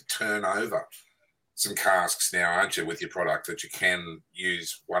starting to turn over some casks now, aren't you, with your product, that you can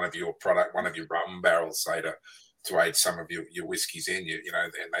use one of your rum barrels, say, to aid some of your whiskies in. You know,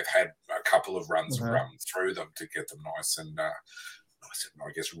 and they've had a couple of runs of rum through them to get them nice and I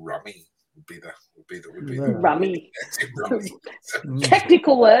guess rummy would be the rummy.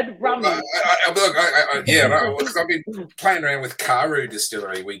 Technical word, rummy. Because I've been playing around with Karu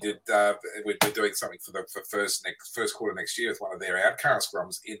Distillery. We're doing something for first quarter next year with one of their outcask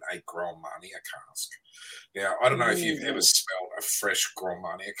rums in a Grand Marnier cask. Now, I don't know if you've ever smelled a fresh Grand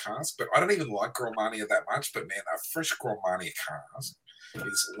Marnier cask, but I don't even like Grand Marnier that much. But man, a fresh Grand Marnier cask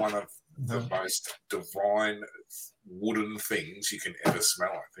is one of the most divine wooden things you can ever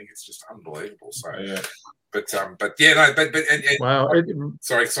smell. I think it's just unbelievable. So, wow.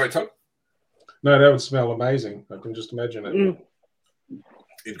 Sorry, Todd. No, that would smell amazing. I can just imagine it.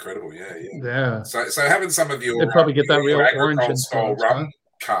 Incredible, yeah. So having some of your they'd probably get that real orange style rum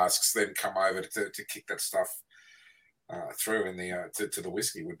casks then come over to kick that stuff through in the to the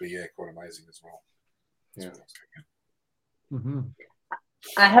whiskey would be quite amazing as well. Yeah.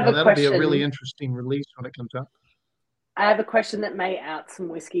 I have a that'll question. That'll be a really interesting release when it comes out. I have a question that may out some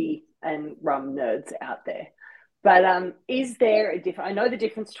whiskey and rum nerds out there. But is there a difference? I know the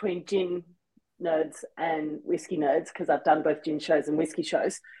difference between gin nerds and whiskey nerds because I've done both gin shows and whiskey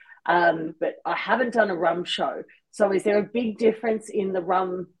shows. But I haven't done a rum show. So is there a big difference in the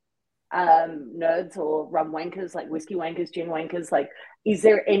rum nerds or rum wankers, like whiskey wankers, gin wankers? Like, is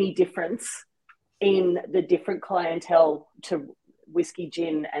there any difference in the different clientele to whiskey,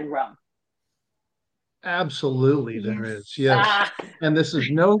 gin, and rum? Absolutely, there is. Yes, and this is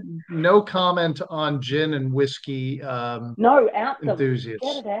no comment on gin and whiskey. No, out enthusiasts.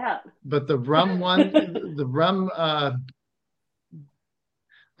 Get it out. But the rum one, the rum.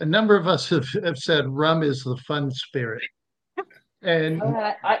 A number of us have said rum is the fun spirit, and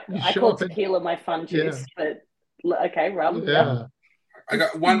I call tequila my fun juice, but okay, rum. Yeah. I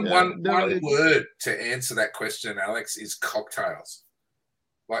got one word to answer that question, Alex, is cocktails.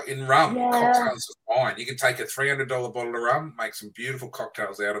 Like in rum, cocktails are fine. You can take a $300 bottle of rum, make some beautiful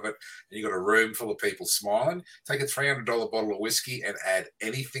cocktails out of it, and you got a room full of people smiling. Take a $300 bottle of whiskey and add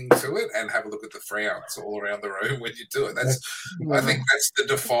anything to it, and have a look at the frowns all around the room when you do it. I think that's the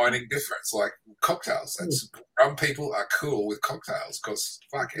defining difference. Like cocktails, rum people are cool with cocktails because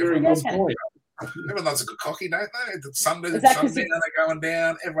everyone loves a good cocky, don't they? The sundown, they're going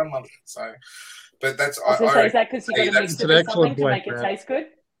down. Everyone loves it. So, but that's is that because you got to mix it with something to make it taste good?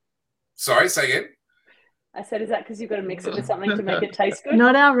 Sorry, say again. I said, is that because you've got to mix it with something to make it taste good?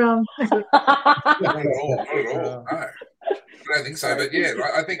 Not our rum. Not at all. No. I don't think so. But yeah,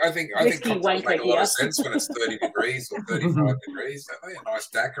 I think cocktails make a lot of sense when it's 30 degrees or 35 degrees. Don't they? A nice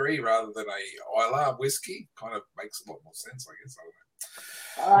daiquiri rather than a Islay whiskey kind of makes a lot more sense, I guess.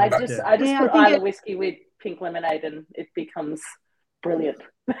 I just put Islay whiskey with pink lemonade and it becomes brilliant.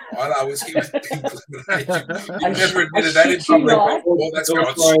 Islay whiskey with pink lemonade. You've never admitted that in public before. That's going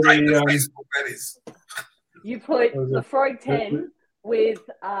straight to Facebook, that is. You put Lefroy 10 with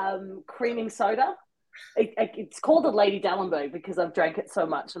creaming soda. It's called a Lady Dallenberg because I've drank it so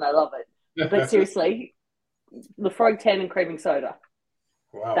much and I love it. But seriously, Lefroy 10 and creaming soda.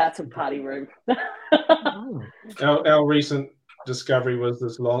 Wow. That's a party room. Our recent discovery was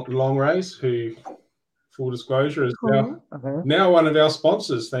this long race, who, full disclosure, is Cool. now one of our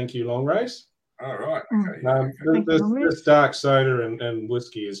sponsors. Thank you, Long Race. All right. Okay. This dark soda and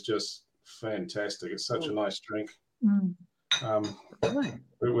whiskey is just fantastic. It's such a nice drink.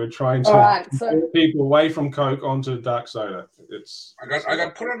 We're trying to get people away from Coke onto dark soda. I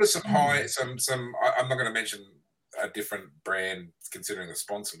got put onto some high some. I'm not going to mention a different brand considering the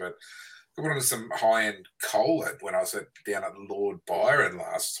sponsor, but I got onto some high-end cola when I was down at Lord Byron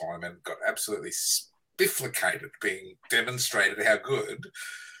last time and got absolutely spifflicated being demonstrated how good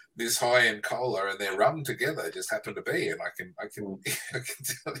this high-end cola and their rum together just happened to be. And I can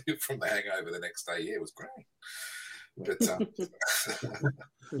tell you from the hangover the next day, yeah, it was great. But I've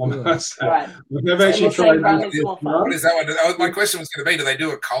actually tried. What is that one? My question was going to be: do they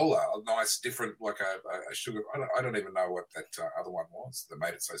do a cola, a nice, different, like a sugar? I don't even know what that other one was that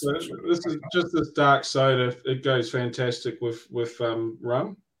made it so special. This is just this dark soda. It goes fantastic with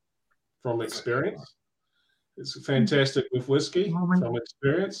rum from experience. It's fantastic with whiskey from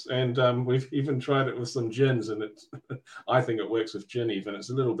experience, and we've even tried it with some gins, and I think it works with gin. Even it's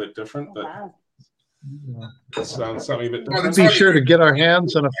a little bit different, but. It's something a bit. We'll be sure to get our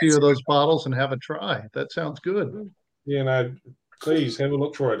hands on a few of those bottles and have a try. That sounds good. Please have a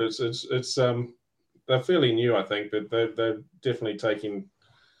look for it. It's they're fairly new, I think, but they're definitely taking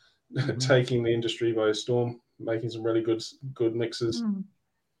the industry by storm, making some really good mixes.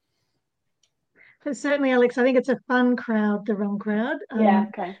 But certainly, Alex, I think it's a fun crowd, the rum crowd.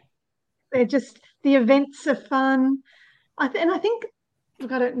 They're just, the events are fun. I think.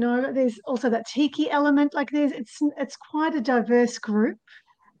 Look, I don't know. There's also that tiki element. Like it's quite a diverse group.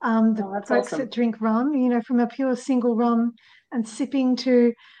 The folks that drink rum, from a pure single rum and sipping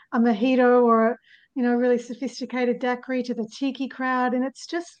to a mojito or a really sophisticated daiquiri to the tiki crowd, and it's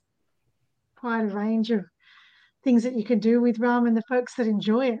just quite a range of things that you can do with rum and the folks that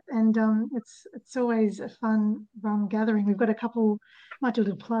enjoy it. And it's always a fun rum gathering. We've got a couple. Might do a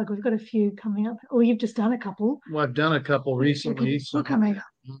little plug. We've got a few coming up. Or you've just done a couple. Well, I've done a couple recently. We're coming up.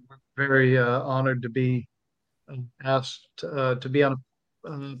 Very honored to be asked to be on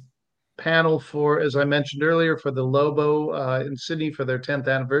a panel for, as I mentioned earlier, for the Lobo in Sydney for their 10th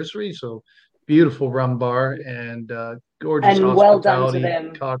anniversary. So beautiful rum bar and gorgeous and hospitality, well done to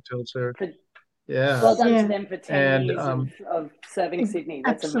them. Cocktails there. Well done to them for 10 years of serving Sydney.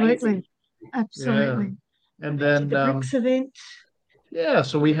 That's amazing. Absolutely. Yeah. And then the Bricks event. Yeah,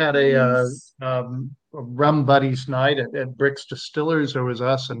 so we had a rum buddies night at Bricks Distillers. There was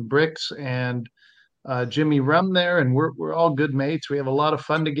us and Bricks and Jimmy Rum there, and we're all good mates. We have a lot of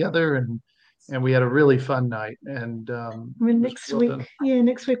fun together, and we had a really fun night. And next week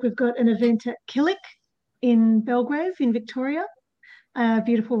we've got an event at Killick in Belgrave in Victoria. A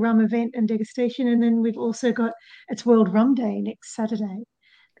beautiful rum event and degustation, and then we've also got it's World Rum Day next Saturday,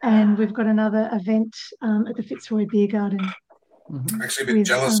 and we've got another event at the Fitzroy Beer Garden. Actually, a bit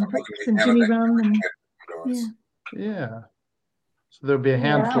jealous. And Jimmy Rum yeah. So there'll be a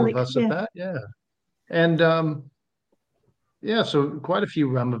handful of us at that. Yeah, and so quite a few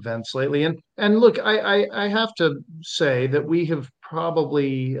rum events lately. And look, I have to say that we have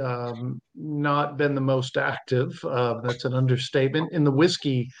probably not been the most active. That's an understatement in the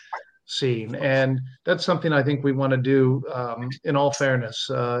whiskey scene, and that's something I think we want to do. In all fairness,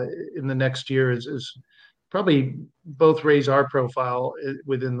 in the next year is probably both raise our profile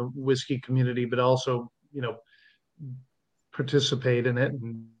within the whiskey community, but also, participate in it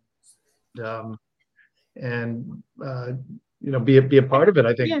and be a part of it.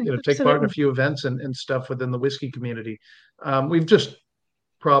 I think, take part in a few events and stuff within the whiskey community. We've just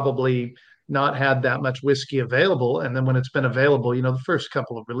probably not had that much whiskey available. And then when it's been available, the first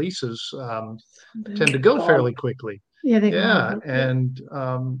couple of releases tend to go fairly quickly. And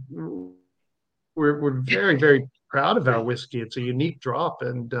we're very, very proud of our whiskey. It's a unique drop,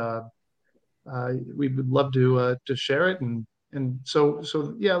 and we would love to share it. And so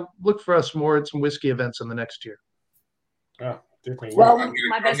look for us more at some whiskey events in the next year. Definitely. Well,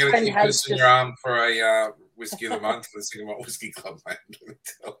 my best friend has just your arm for a whiskey of the month for the Cinema Whiskey Club, mate. Let me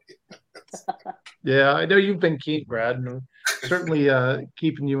tell you. Yeah, I know you've been keen, Brad, and certainly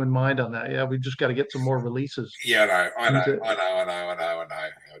keeping you in mind on that. Yeah, we just got to get some more releases. Yeah, I know.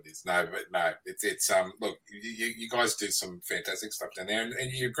 It's look, you guys do some fantastic stuff down there,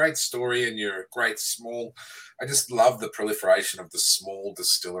 and you're a great story, and you're a great small. I just love the proliferation of the small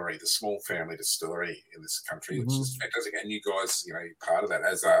distillery, the small family distillery in this country. It's just fantastic, and you guys, you're part of that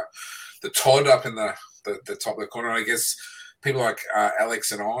as the Todd up in the top of the corner. I guess people like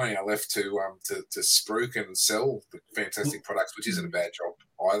Alex and I are left to spruik and sell the fantastic products, which isn't a bad job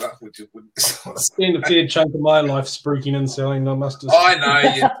either. Spend a fair chunk of my life spruiking and selling, I must have. I know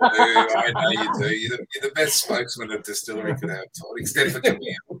you do. I know you do. You're the best spokesman a distillery could have, Todd, except for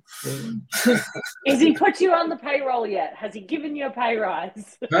Camille. Has he put you on the payroll yet? Has he given you a pay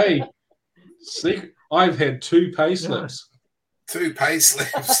rise? Hey, see, I've had 2 pay slips. 2 pay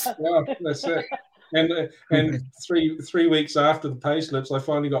slips. Yeah, that's it. And 3 weeks after the pay slips, I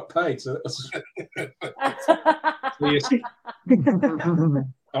finally got paid. So yes,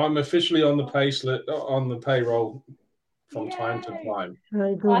 I'm officially on the pay slip, on the payroll from time to time.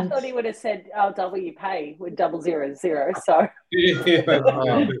 I thought he would have said, "I'll double your pay with 000." So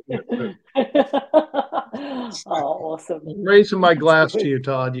oh, awesome! I'm raising my glass to you,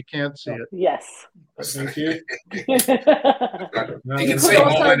 Todd. You can't see it. Yes. Thank you. You can see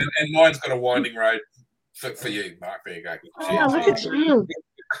mine, and mine's got a winding road for you, Mark. There you go. Oh, look at you.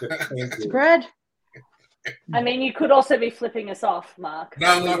 Spread. I mean, you could also be flipping us off, Mark.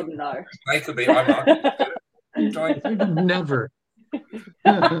 No, we wouldn't know. They could be. Never. So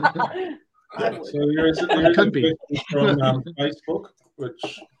there is a question from Facebook, which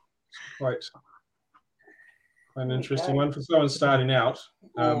is quite an interesting one for someone starting out.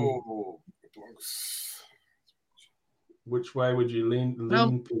 Which way would you lean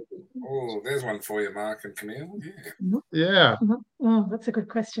people? Oh, there's one for you, Mark and Camille. Yeah. Oh, that's a good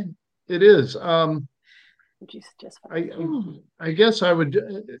question. It is. Would you suggest? I guess I would.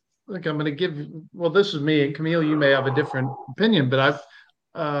 Look, I'm going to give. Well, this is me, and Camille, you may have a different opinion, but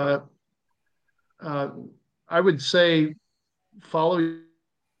I would say follow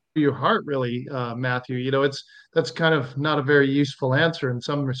your heart, really, Matthew. You know, that's kind of not a very useful answer in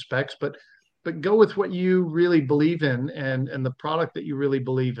some respects, but go with what you really believe in and the product that you really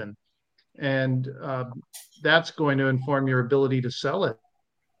believe in, and that's going to inform your ability to sell it.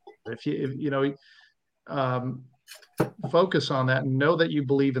 If you know. Focus on that and know that you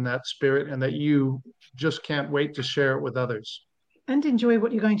believe in that spirit and that you just can't wait to share it with others. And enjoy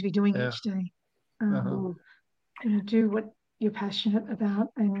what you're going to be doing each day. And do what you're passionate about.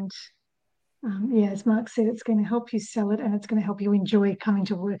 And as Mark said, it's going to help you sell it and it's going to help you enjoy coming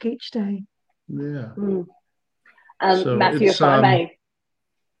to work each day. Yeah. So Matthew, if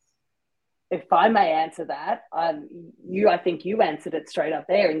I may answer that, I think you answered it straight up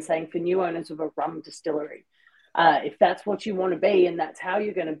there in saying for new owners of a rum distillery, if that's what you want to be and that's how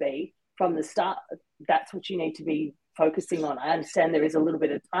you're going to be from the start, that's what you need to be focusing on. I understand there is a little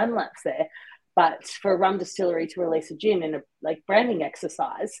bit of time lapse there, but for a rum distillery to release a gin in a branding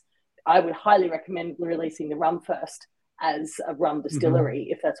exercise, I would highly recommend releasing the rum first as a rum distillery,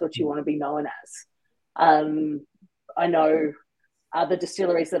 if that's what you want to be known as. I know other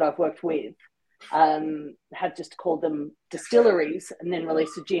distilleries that I've worked with have just called them distilleries and then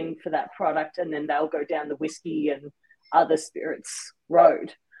release a gin for that product, and then they'll go down the whiskey and other spirits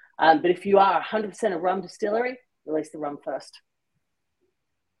road. But if you are 100% a rum distillery, release the rum first.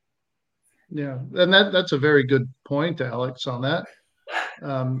 Yeah, and that's a very good point, Alex, on that.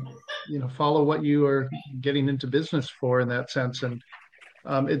 Follow what you are getting into business for in that sense, and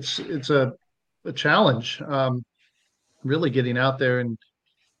it's a challenge, really getting out there and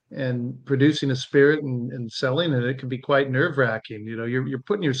producing a spirit and selling it. It can be quite nerve-wracking. You're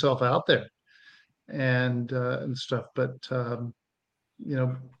putting yourself out there and stuff, but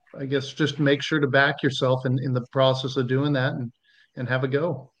I guess just make sure to back yourself in the process of doing that and have a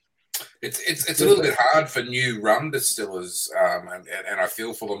go. It's a little bit hard for new rum distillers, and I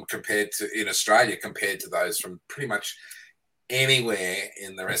feel for them in Australia compared to those from pretty much anywhere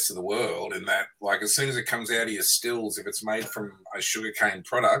in the rest of the world, in that, like, as soon as it comes out of your stills, if it's made from a sugarcane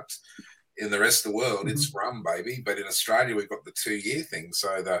product, in the rest of the world, it's rum, baby. But in Australia, we've got the 2-year thing,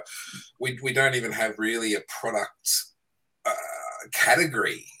 so we don't even have really a product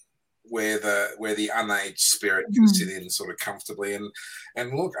category where the unaged spirit can sit in sort of comfortably. And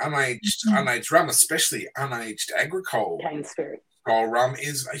look, unaged rum, especially unaged agricole cane spirit rum,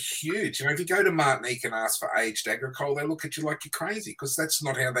 is a huge. If you go to Martinique and ask for aged agricole, they look at you like you're crazy, because that's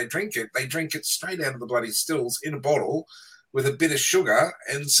not how they drink it. They drink it straight out of the bloody stills in a bottle with a bit of sugar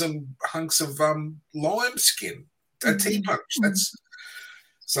and some hunks of lime skin, a tea punch. That's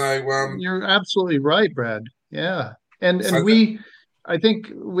so. You're absolutely right, Brad. Yeah, and I think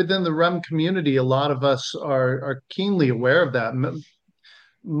within the rum community, a lot of us are keenly aware of that.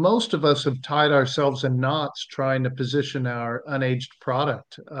 Most of us have tied ourselves in knots trying to position our unaged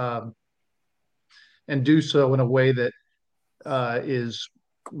product, and do so in a way that is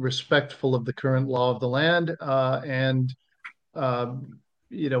respectful of the current law of the land, and of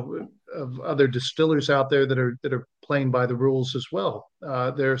other distillers out there that are playing by the rules as well.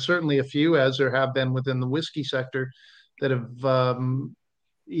 There are certainly a few, as there have been within the whiskey sector, that have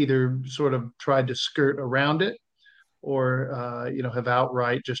either sort of tried to skirt around it or have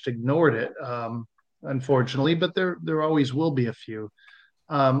outright just ignored it, unfortunately. But there always will be a few.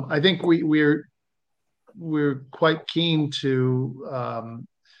 I think we're quite keen to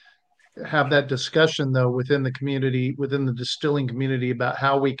have that discussion, though, within the community, within the distilling community, about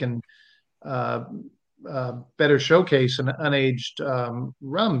how we can uh, better showcase an unaged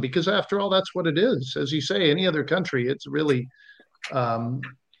rum, because after all, that's what it is. As you say, any other country, it's really um,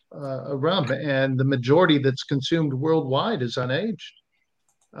 a rum, and the majority that's consumed worldwide is unaged.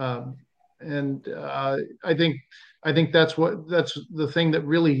 Um, and I think that's the thing that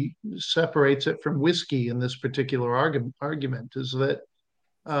really separates it from whiskey in this particular argument is that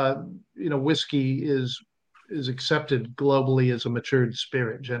uh, whiskey is accepted globally as a matured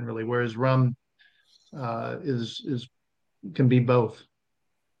spirit generally, whereas rum is can be both.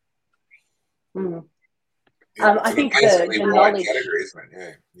 Mm. I think the knowledge, category, isn't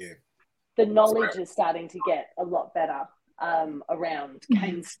it? Yeah. The knowledge is starting to get a lot better around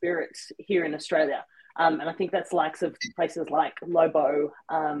cane spirits here in Australia. And I think that's likes of places like Lobo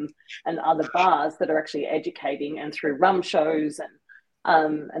and other bars that are actually educating, and through rum shows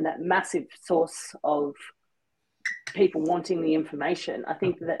and that massive source of people wanting the information. I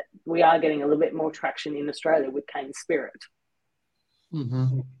think that we are getting a little bit more traction in Australia with cane spirit.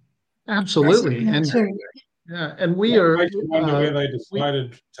 Mm-hmm. Absolutely. And we are. I wonder where they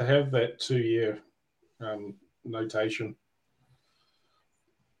decided to have that 2-year notation.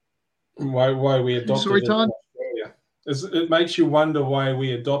 Why we adopted Sorry, Todd? It makes you wonder why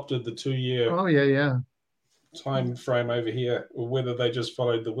we adopted the 2-year. Oh yeah. Time frame over here, or whether they just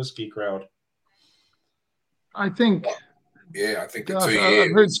followed the whiskey crowd. I think. Yeah, I think. Gosh,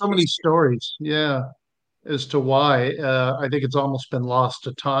 I've heard so many stories. Yeah. As to why. I think it's almost been lost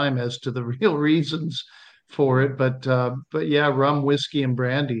to time as to the real reasons for it. But yeah, rum, whiskey, and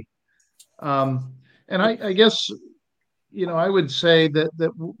brandy. And I guess, I would say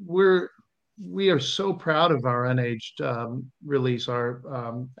that we are so proud of our unaged release,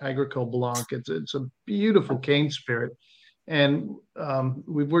 our Agricole Blanc. It's a beautiful cane spirit, and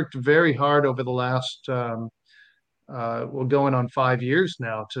we've worked very hard over the last going on 5 years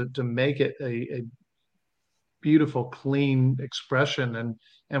now to make it a beautiful, clean expression,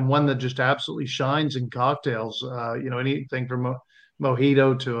 and one that just absolutely shines in cocktails. Anything from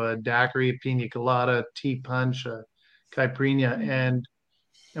mojito to a daiquiri, a pina colada, tea punch, a caipirinha,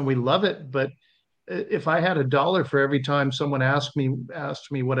 and we love it. But if I had $1 for every time someone asked me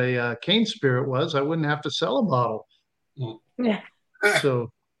what a cane spirit was, I wouldn't have to sell a bottle. Yeah.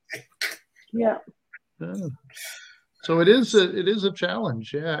 So. Yeah. So it is a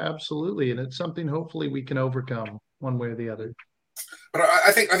challenge, yeah, absolutely, and it's something hopefully we can overcome one way or the other. But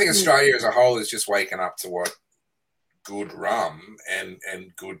I think Australia as a whole is just waking up to what good rum and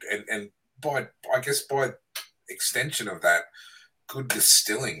good and by extension of that, good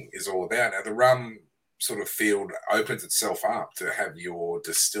distilling is all about. Now the rum sort of field opens itself up to have your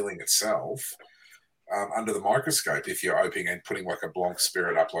distilling itself under the microscope if you're opening and putting like a Blanc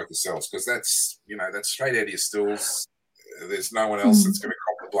spirit up like yourselves, because that's straight out of your stills. There's no one else that's going to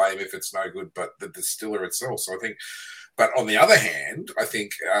cop the blame if it's no good but the distiller itself. So I think, but on the other hand, I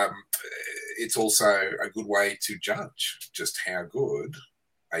think it's also a good way to judge just how good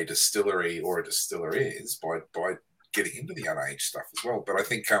a distillery or a distiller is by getting into the unaged stuff as well. But I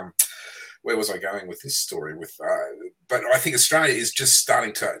think where was I going with this story? But I think Australia is just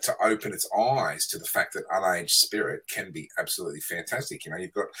starting to open its eyes to the fact that unaged spirit can be absolutely fantastic.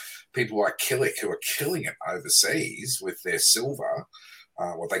 You've got people like Killick who are killing it overseas with their silver,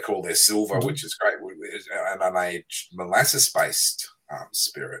 what they call their silver, which is great, an unaged molasses-based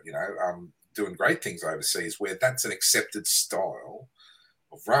spirit. Doing great things overseas where that's an accepted style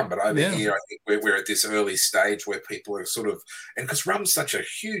of rum. But over here, I think we're at this early stage where people are sort of, and because rum's such a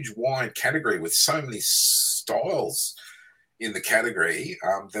huge wide category with so many styles in the category,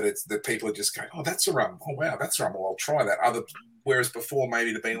 that people are just going, oh, that's a rum. Oh wow, that's a rum. Well, I'll try that. Whereas before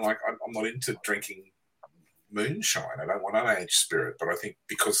maybe they've been like, I'm not into drinking moonshine. I don't want unaged spirit. But I think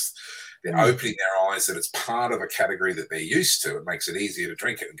because they're opening their eyes that it's part of a category that they're used to, it makes it easier to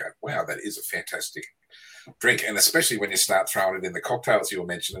drink it and go, wow, that is a fantastic drink. And especially when you start throwing it in the cocktails you were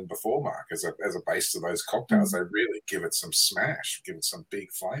mentioning before, Mark, as a base to those cocktails, they really give it some smash, give it some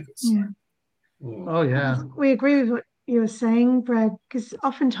big flavors. Yeah. Oh yeah, we agree with what you were saying, Brad, because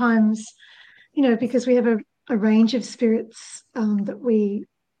oftentimes, because we have a range of spirits that we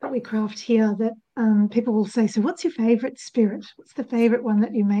craft here, that people will say, so what's your favorite spirit? What's the favorite one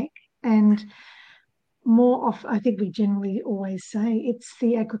that you make? And more often, I think we generally always say it's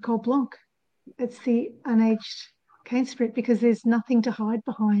the Agricole Blanc. It's the unaged cane spirit because there's nothing to hide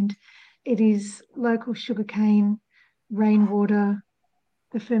behind. It is local sugarcane, rainwater,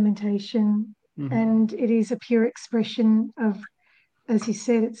 the fermentation, and it is a pure expression of, as you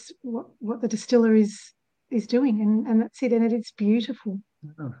said, it's what the distiller is doing, and that's it, and it's beautiful.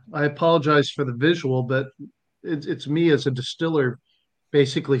 I apologize for the visual, but it's me as a distiller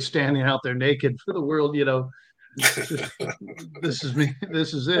basically standing out there naked for the world, this is me,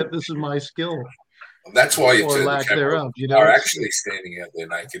 this is it, this is my skill. That's why you or lack thereof, are actually standing out there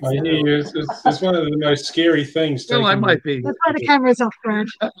naked. I hear you. It's one of the most scary things. Well, I might be. That's why the camera's off, Brad.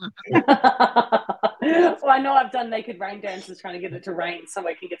 Well, I know I've done naked rain dances trying to get it to rain so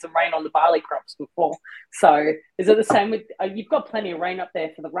we can get some rain on the barley crops before. So is it the same with, you've got plenty of rain up there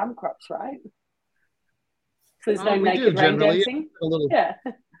for the rum crops, right? So there's no naked rain dancing? A little, yeah.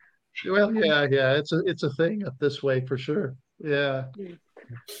 Well, yeah. It's a thing up this way for sure. Yeah.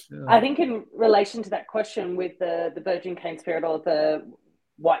 I think in relation to that question with the virgin cane spirit or the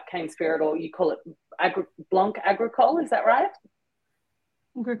white cane spirit, or you call it Blanc Agricole, is that right?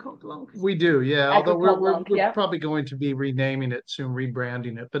 Agricole Blanc. We do, yeah. Although we're yeah. probably going to be renaming it soon,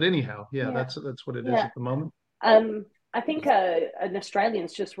 rebranding it. But anyhow, that's what it is at the moment. I think an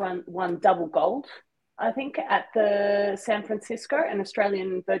Australian's just won double gold. I think at the San Francisco, an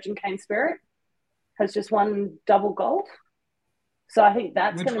Australian virgin cane spirit has just won double gold. So I think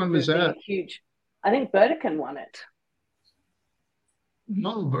that's going to be a huge. I think Burdekin won it.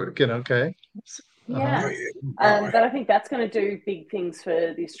 Oh, Burdekin, okay. Yeah, but I think that's going to do big things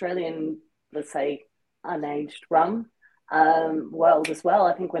for the Australian, let's say, unaged rum world as well.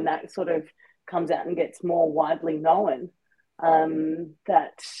 I think when that sort of comes out and gets more widely known,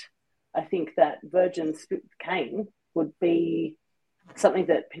 that I think that virgin cane would be something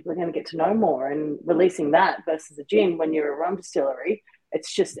that people are going to get to know more, and releasing that versus a gin when you're a rum distillery,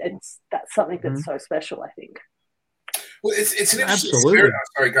 that's something that's so special, I think. Well, it's an interesting spirit.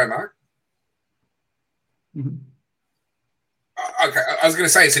 Sorry, go, Mark. Okay, I was going to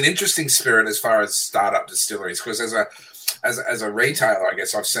say it's an interesting spirit as far as startup distilleries, because as a retailer, I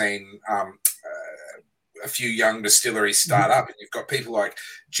guess I've seen a few young distilleries start up, and you've got people like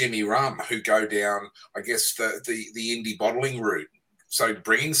Jimmy Rum who go down, I guess, the indie bottling route. So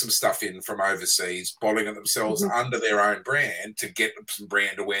bringing some stuff in from overseas, bottling it themselves under their own brand to get some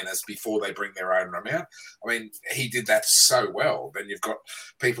brand awareness before they bring their own rum out. I mean, he did that so well. Then you've got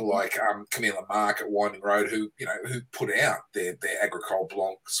people like Camille and Mark at Winding Road who put out their Agricole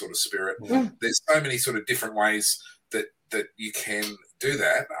Blanc sort of spirit. There's so many sort of different ways that you can do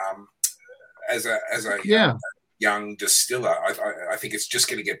that. As a young distiller, I think it's just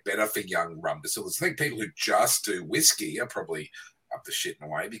going to get better for young rum distillers. I think people who just do whiskey are probably up the shit in a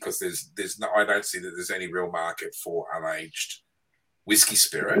way, because there's no, I don't see that there's any real market for unaged whiskey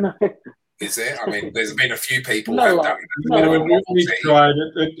spirit. No. Is there? I mean, there's been a few people who have done it. We've tried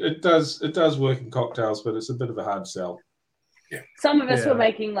it. It does work in cocktails, but it's a bit of a hard sell. Yeah. Some of us were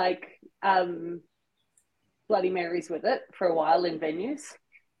making like Bloody Marys with it for a while in venues.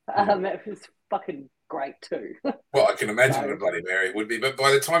 It was fucking great too. Well, I can imagine what a Bloody Mary would be, but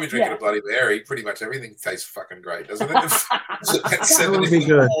by the time you're drinking a Bloody Mary, pretty much everything tastes fucking great, doesn't it? That would be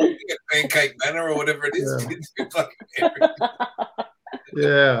good. Pancake Manor or whatever it is.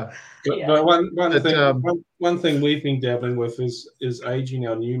 Yeah. But one thing we've been dabbling with is aging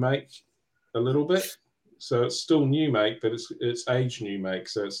our new make a little bit. So it's still new make, but it's aged new make,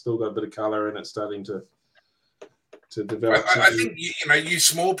 so it's still got a bit of colour and it's starting to develop. I think you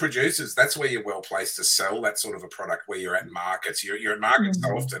small producers, that's where you're well placed to sell that sort of a product, where you're at markets. You're at markets so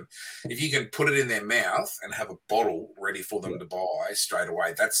often. If you can put it in their mouth and have a bottle ready for them to buy straight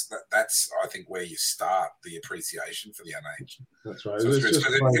away, that's I think where you start the appreciation for the unaged. That's right. So it's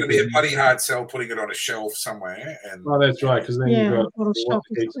going to be a bloody hard sell putting it on a shelf somewhere. And that's right, because then you've got what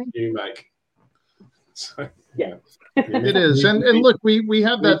you make. So, it is. And look, we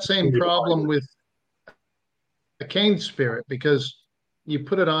have that same problem with a cane spirit, because you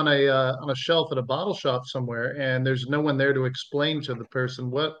put it on a shelf at a bottle shop somewhere, and there's no one there to explain to the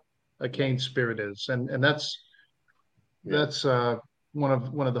person what a cane spirit is, and that's one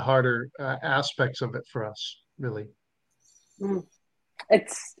of the harder aspects of it for us, really.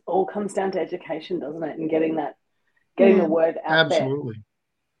 It's all comes down to education, doesn't it, and getting the word out there. Absolutely.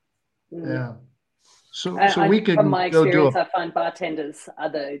 Yeah. So we can, from my experience, I find bartenders are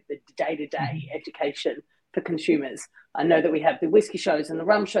the day-to-day education for consumers. I know that we have the whiskey shows and the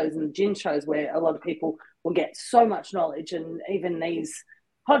rum shows and the gin shows where a lot of people will get so much knowledge, and even these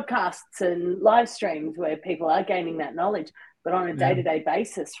podcasts and live streams where people are gaining that knowledge. But on a day-to-day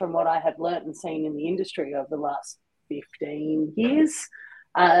basis, from what I have learnt and seen in the industry over the last 15 years,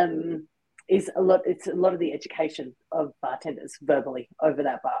 is a lot. It's a lot of the education of bartenders verbally over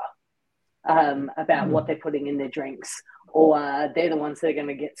that bar about what they're putting in their drinks, or they're the ones that are going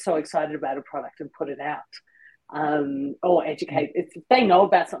to get so excited about a product and put it out, or educate. If they know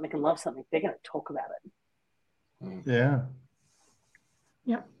about something and love something, they're going to talk about it. Yeah.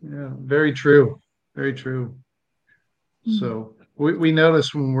 Yeah. Yeah. Very true. Very true. So we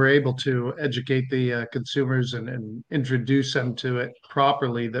notice when we're able to educate the consumers and introduce them to it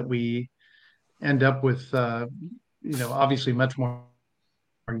properly that we end up with, obviously much more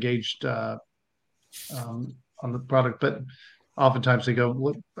engaged on the product. But oftentimes they go,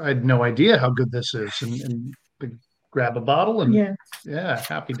 well, I had no idea how good this is. And they grab a bottle and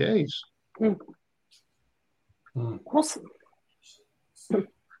happy days. Awesome.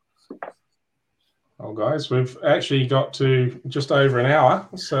 Well, guys, we've actually got to just over an hour.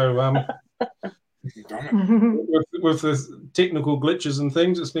 So with the technical glitches and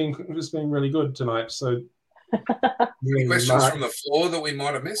things, it's been really good tonight. So any questions from the floor that we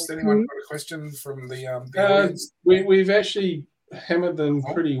might have missed? Anyone got a question from the audience? We've actually hammered them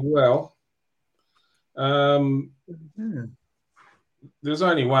pretty well. There's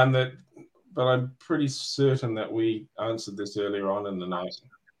only one but I'm pretty certain that we answered this earlier on in the night.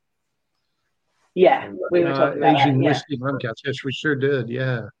 Yeah, we were talking about Asian whiskey rum caps. Yes, we sure did.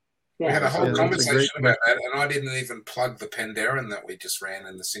 Yeah. We had a whole conversation about that, and I didn't even plug the Penderyn that we just ran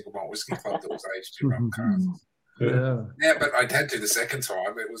in the Single Malt Whiskey Club that was aged in rum casks. Yeah, but I had to the second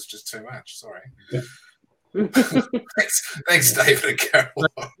time. It was just too much. Sorry. Thanks, David and Carol.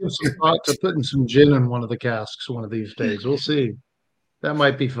 Give some thought to putting some gin in one of the casks one of these days. We'll see. That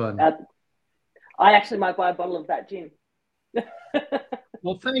might be fun. I actually might buy a bottle of that gin.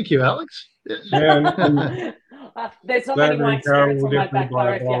 Well, thank you, Alex. Yeah, there's not many wine spirits on my back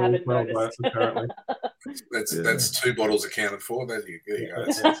bar if you haven't noticed. That's 2 bottles accounted for. There you go.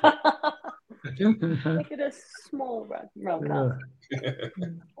 Make it a small rum cask.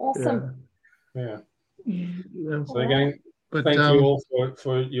 Awesome. Yeah. So again, thank you all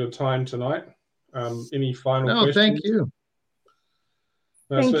for your time tonight. Any final questions? Thank you.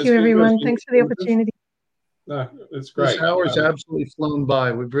 Thank you, everyone. Thanks for the opportunity. No, it's great. This hour's absolutely flown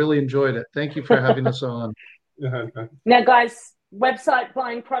by. We've really enjoyed it. Thank you for having us on. Now, guys, website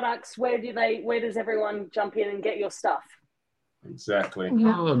buying products, where does everyone jump in and get your stuff? Exactly.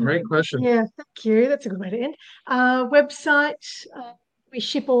 Oh, great question. Yeah, thank you. That's a good way to end. Website, we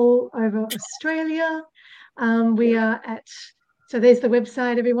ship all over Australia. We are at, so there's the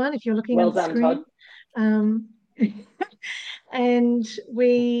website, everyone, if you're looking on the screen. Todd. And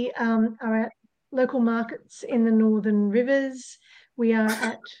we are at local markets in the Northern Rivers. We are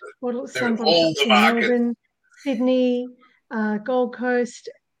at some bottle shops in Melbourne, Sydney, Gold Coast,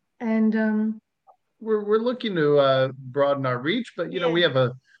 and we're looking to broaden our reach. But we have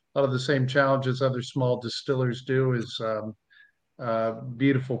a lot of the same challenges other small distillers do. Is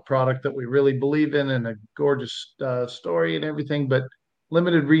beautiful product that we really believe in, and a gorgeous story and everything, but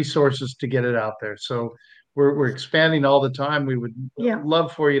limited resources to get it out there. So we're expanding all the time. We would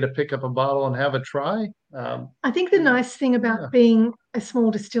love for you to pick up a bottle and have a try. I think the nice thing about being a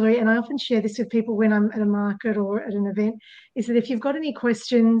small distillery, and I often share this with people when I'm at a market or at an event, is that if you've got any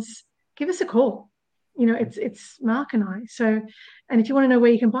questions, give us a call. It's Mark and I. So, and if you want to know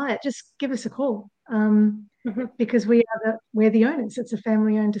where you can buy it, just give us a call. Because we're the owners. It's a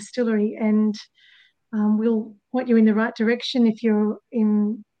family-owned distillery, and we'll point you in the right direction if you're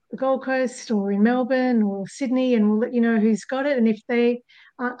in the Gold Coast or in Melbourne or Sydney, and we'll let you know who's got it. And if they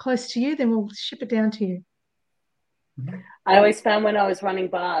aren't close to you, then we'll ship it down to you. I always found when I was running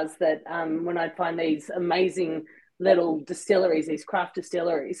bars that when I'd find these amazing little distilleries, these craft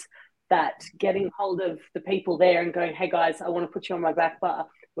distilleries, that getting hold of the people there and going, hey guys, I want to put you on my back bar,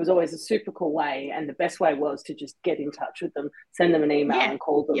 was always a super cool way. And the best way was to just get in touch with them, send them an email and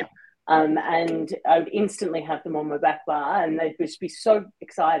call them. And I would instantly have them on my back bar, and they'd just be so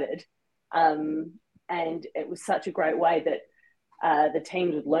excited. And it was such a great way that the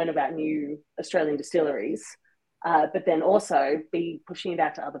team would learn about new Australian distilleries, but then also be pushing it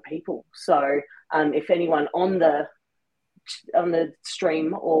out to other people. So if anyone on the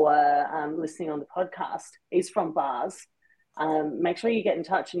stream or listening on the podcast is from bars, make sure you get in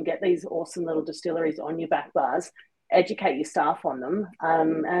touch and get these awesome little distilleries on your back bars. Educate your staff on them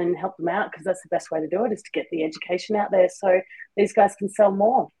and help them out, because that's the best way to do it, is to get the education out there so these guys can sell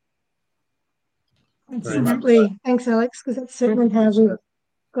more. Absolutely. Thanks, Alex, because that's certainly how we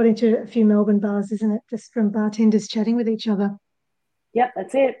got into a few Melbourne bars, isn't it? Just from bartenders chatting with each other. Yep,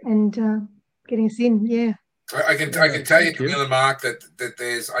 that's it. And getting us in, yeah. I can tell you, Camille and Mark, that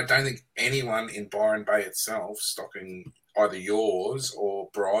there's, I don't think anyone in Byron Bay itself stocking either yours or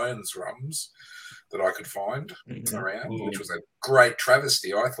Ryan's rums that I could find around, which was a great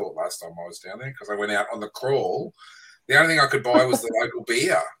travesty, I thought, last time I was down there, because I went out on the crawl. The only thing I could buy was the local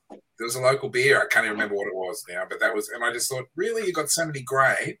beer. There was a local beer. I can't even remember what it was now, but that was, and I just thought, really, you got so many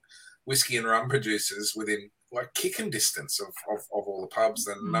great whiskey and rum producers within like kicking distance of all the pubs,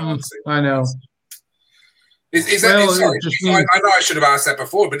 and no one's there. I know. Is that sorry? I know I should have asked that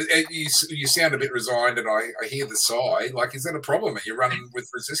before, but you sound a bit resigned, and I hear the sigh. Like, is that a problem? Are you running with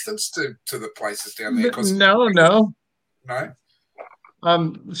resistance to the places down there? No.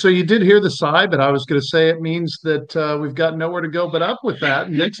 So you did hear the sigh, but I was going to say it means that we've got nowhere to go but up with that.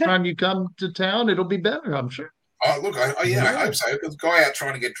 And next time you come to town, it'll be better, I'm sure. Oh, look, I hope so. The guy out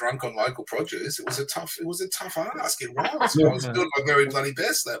trying to get drunk on local produce, it was a tough ask. It was. I was doing my very bloody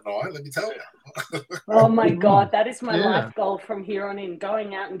best that night, let me tell you. Oh my God, that is my life goal from here on in,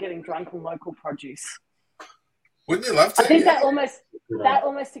 going out and getting drunk on local produce. Wouldn't you love to? I think that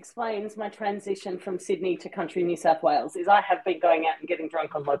almost explains my transition from Sydney to country New South Wales. Is I have been going out and getting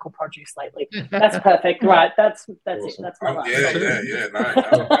drunk on local produce lately. That's perfect, right? That's it. That's my life. Yeah. No,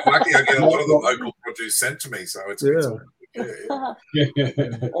 I'm lucky I get a lot of the local produce sent to me, so it's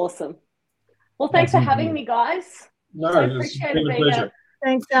awesome. Well, thanks for having me, guys. No, I appreciate it being a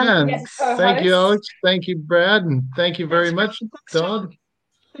Thanks, thank you, Alex. Thank you, Brad, and thank you very much, Todd.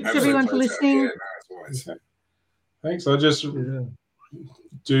 Thanks everyone for listening. Thanks. I'll just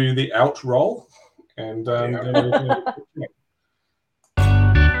do the out roll and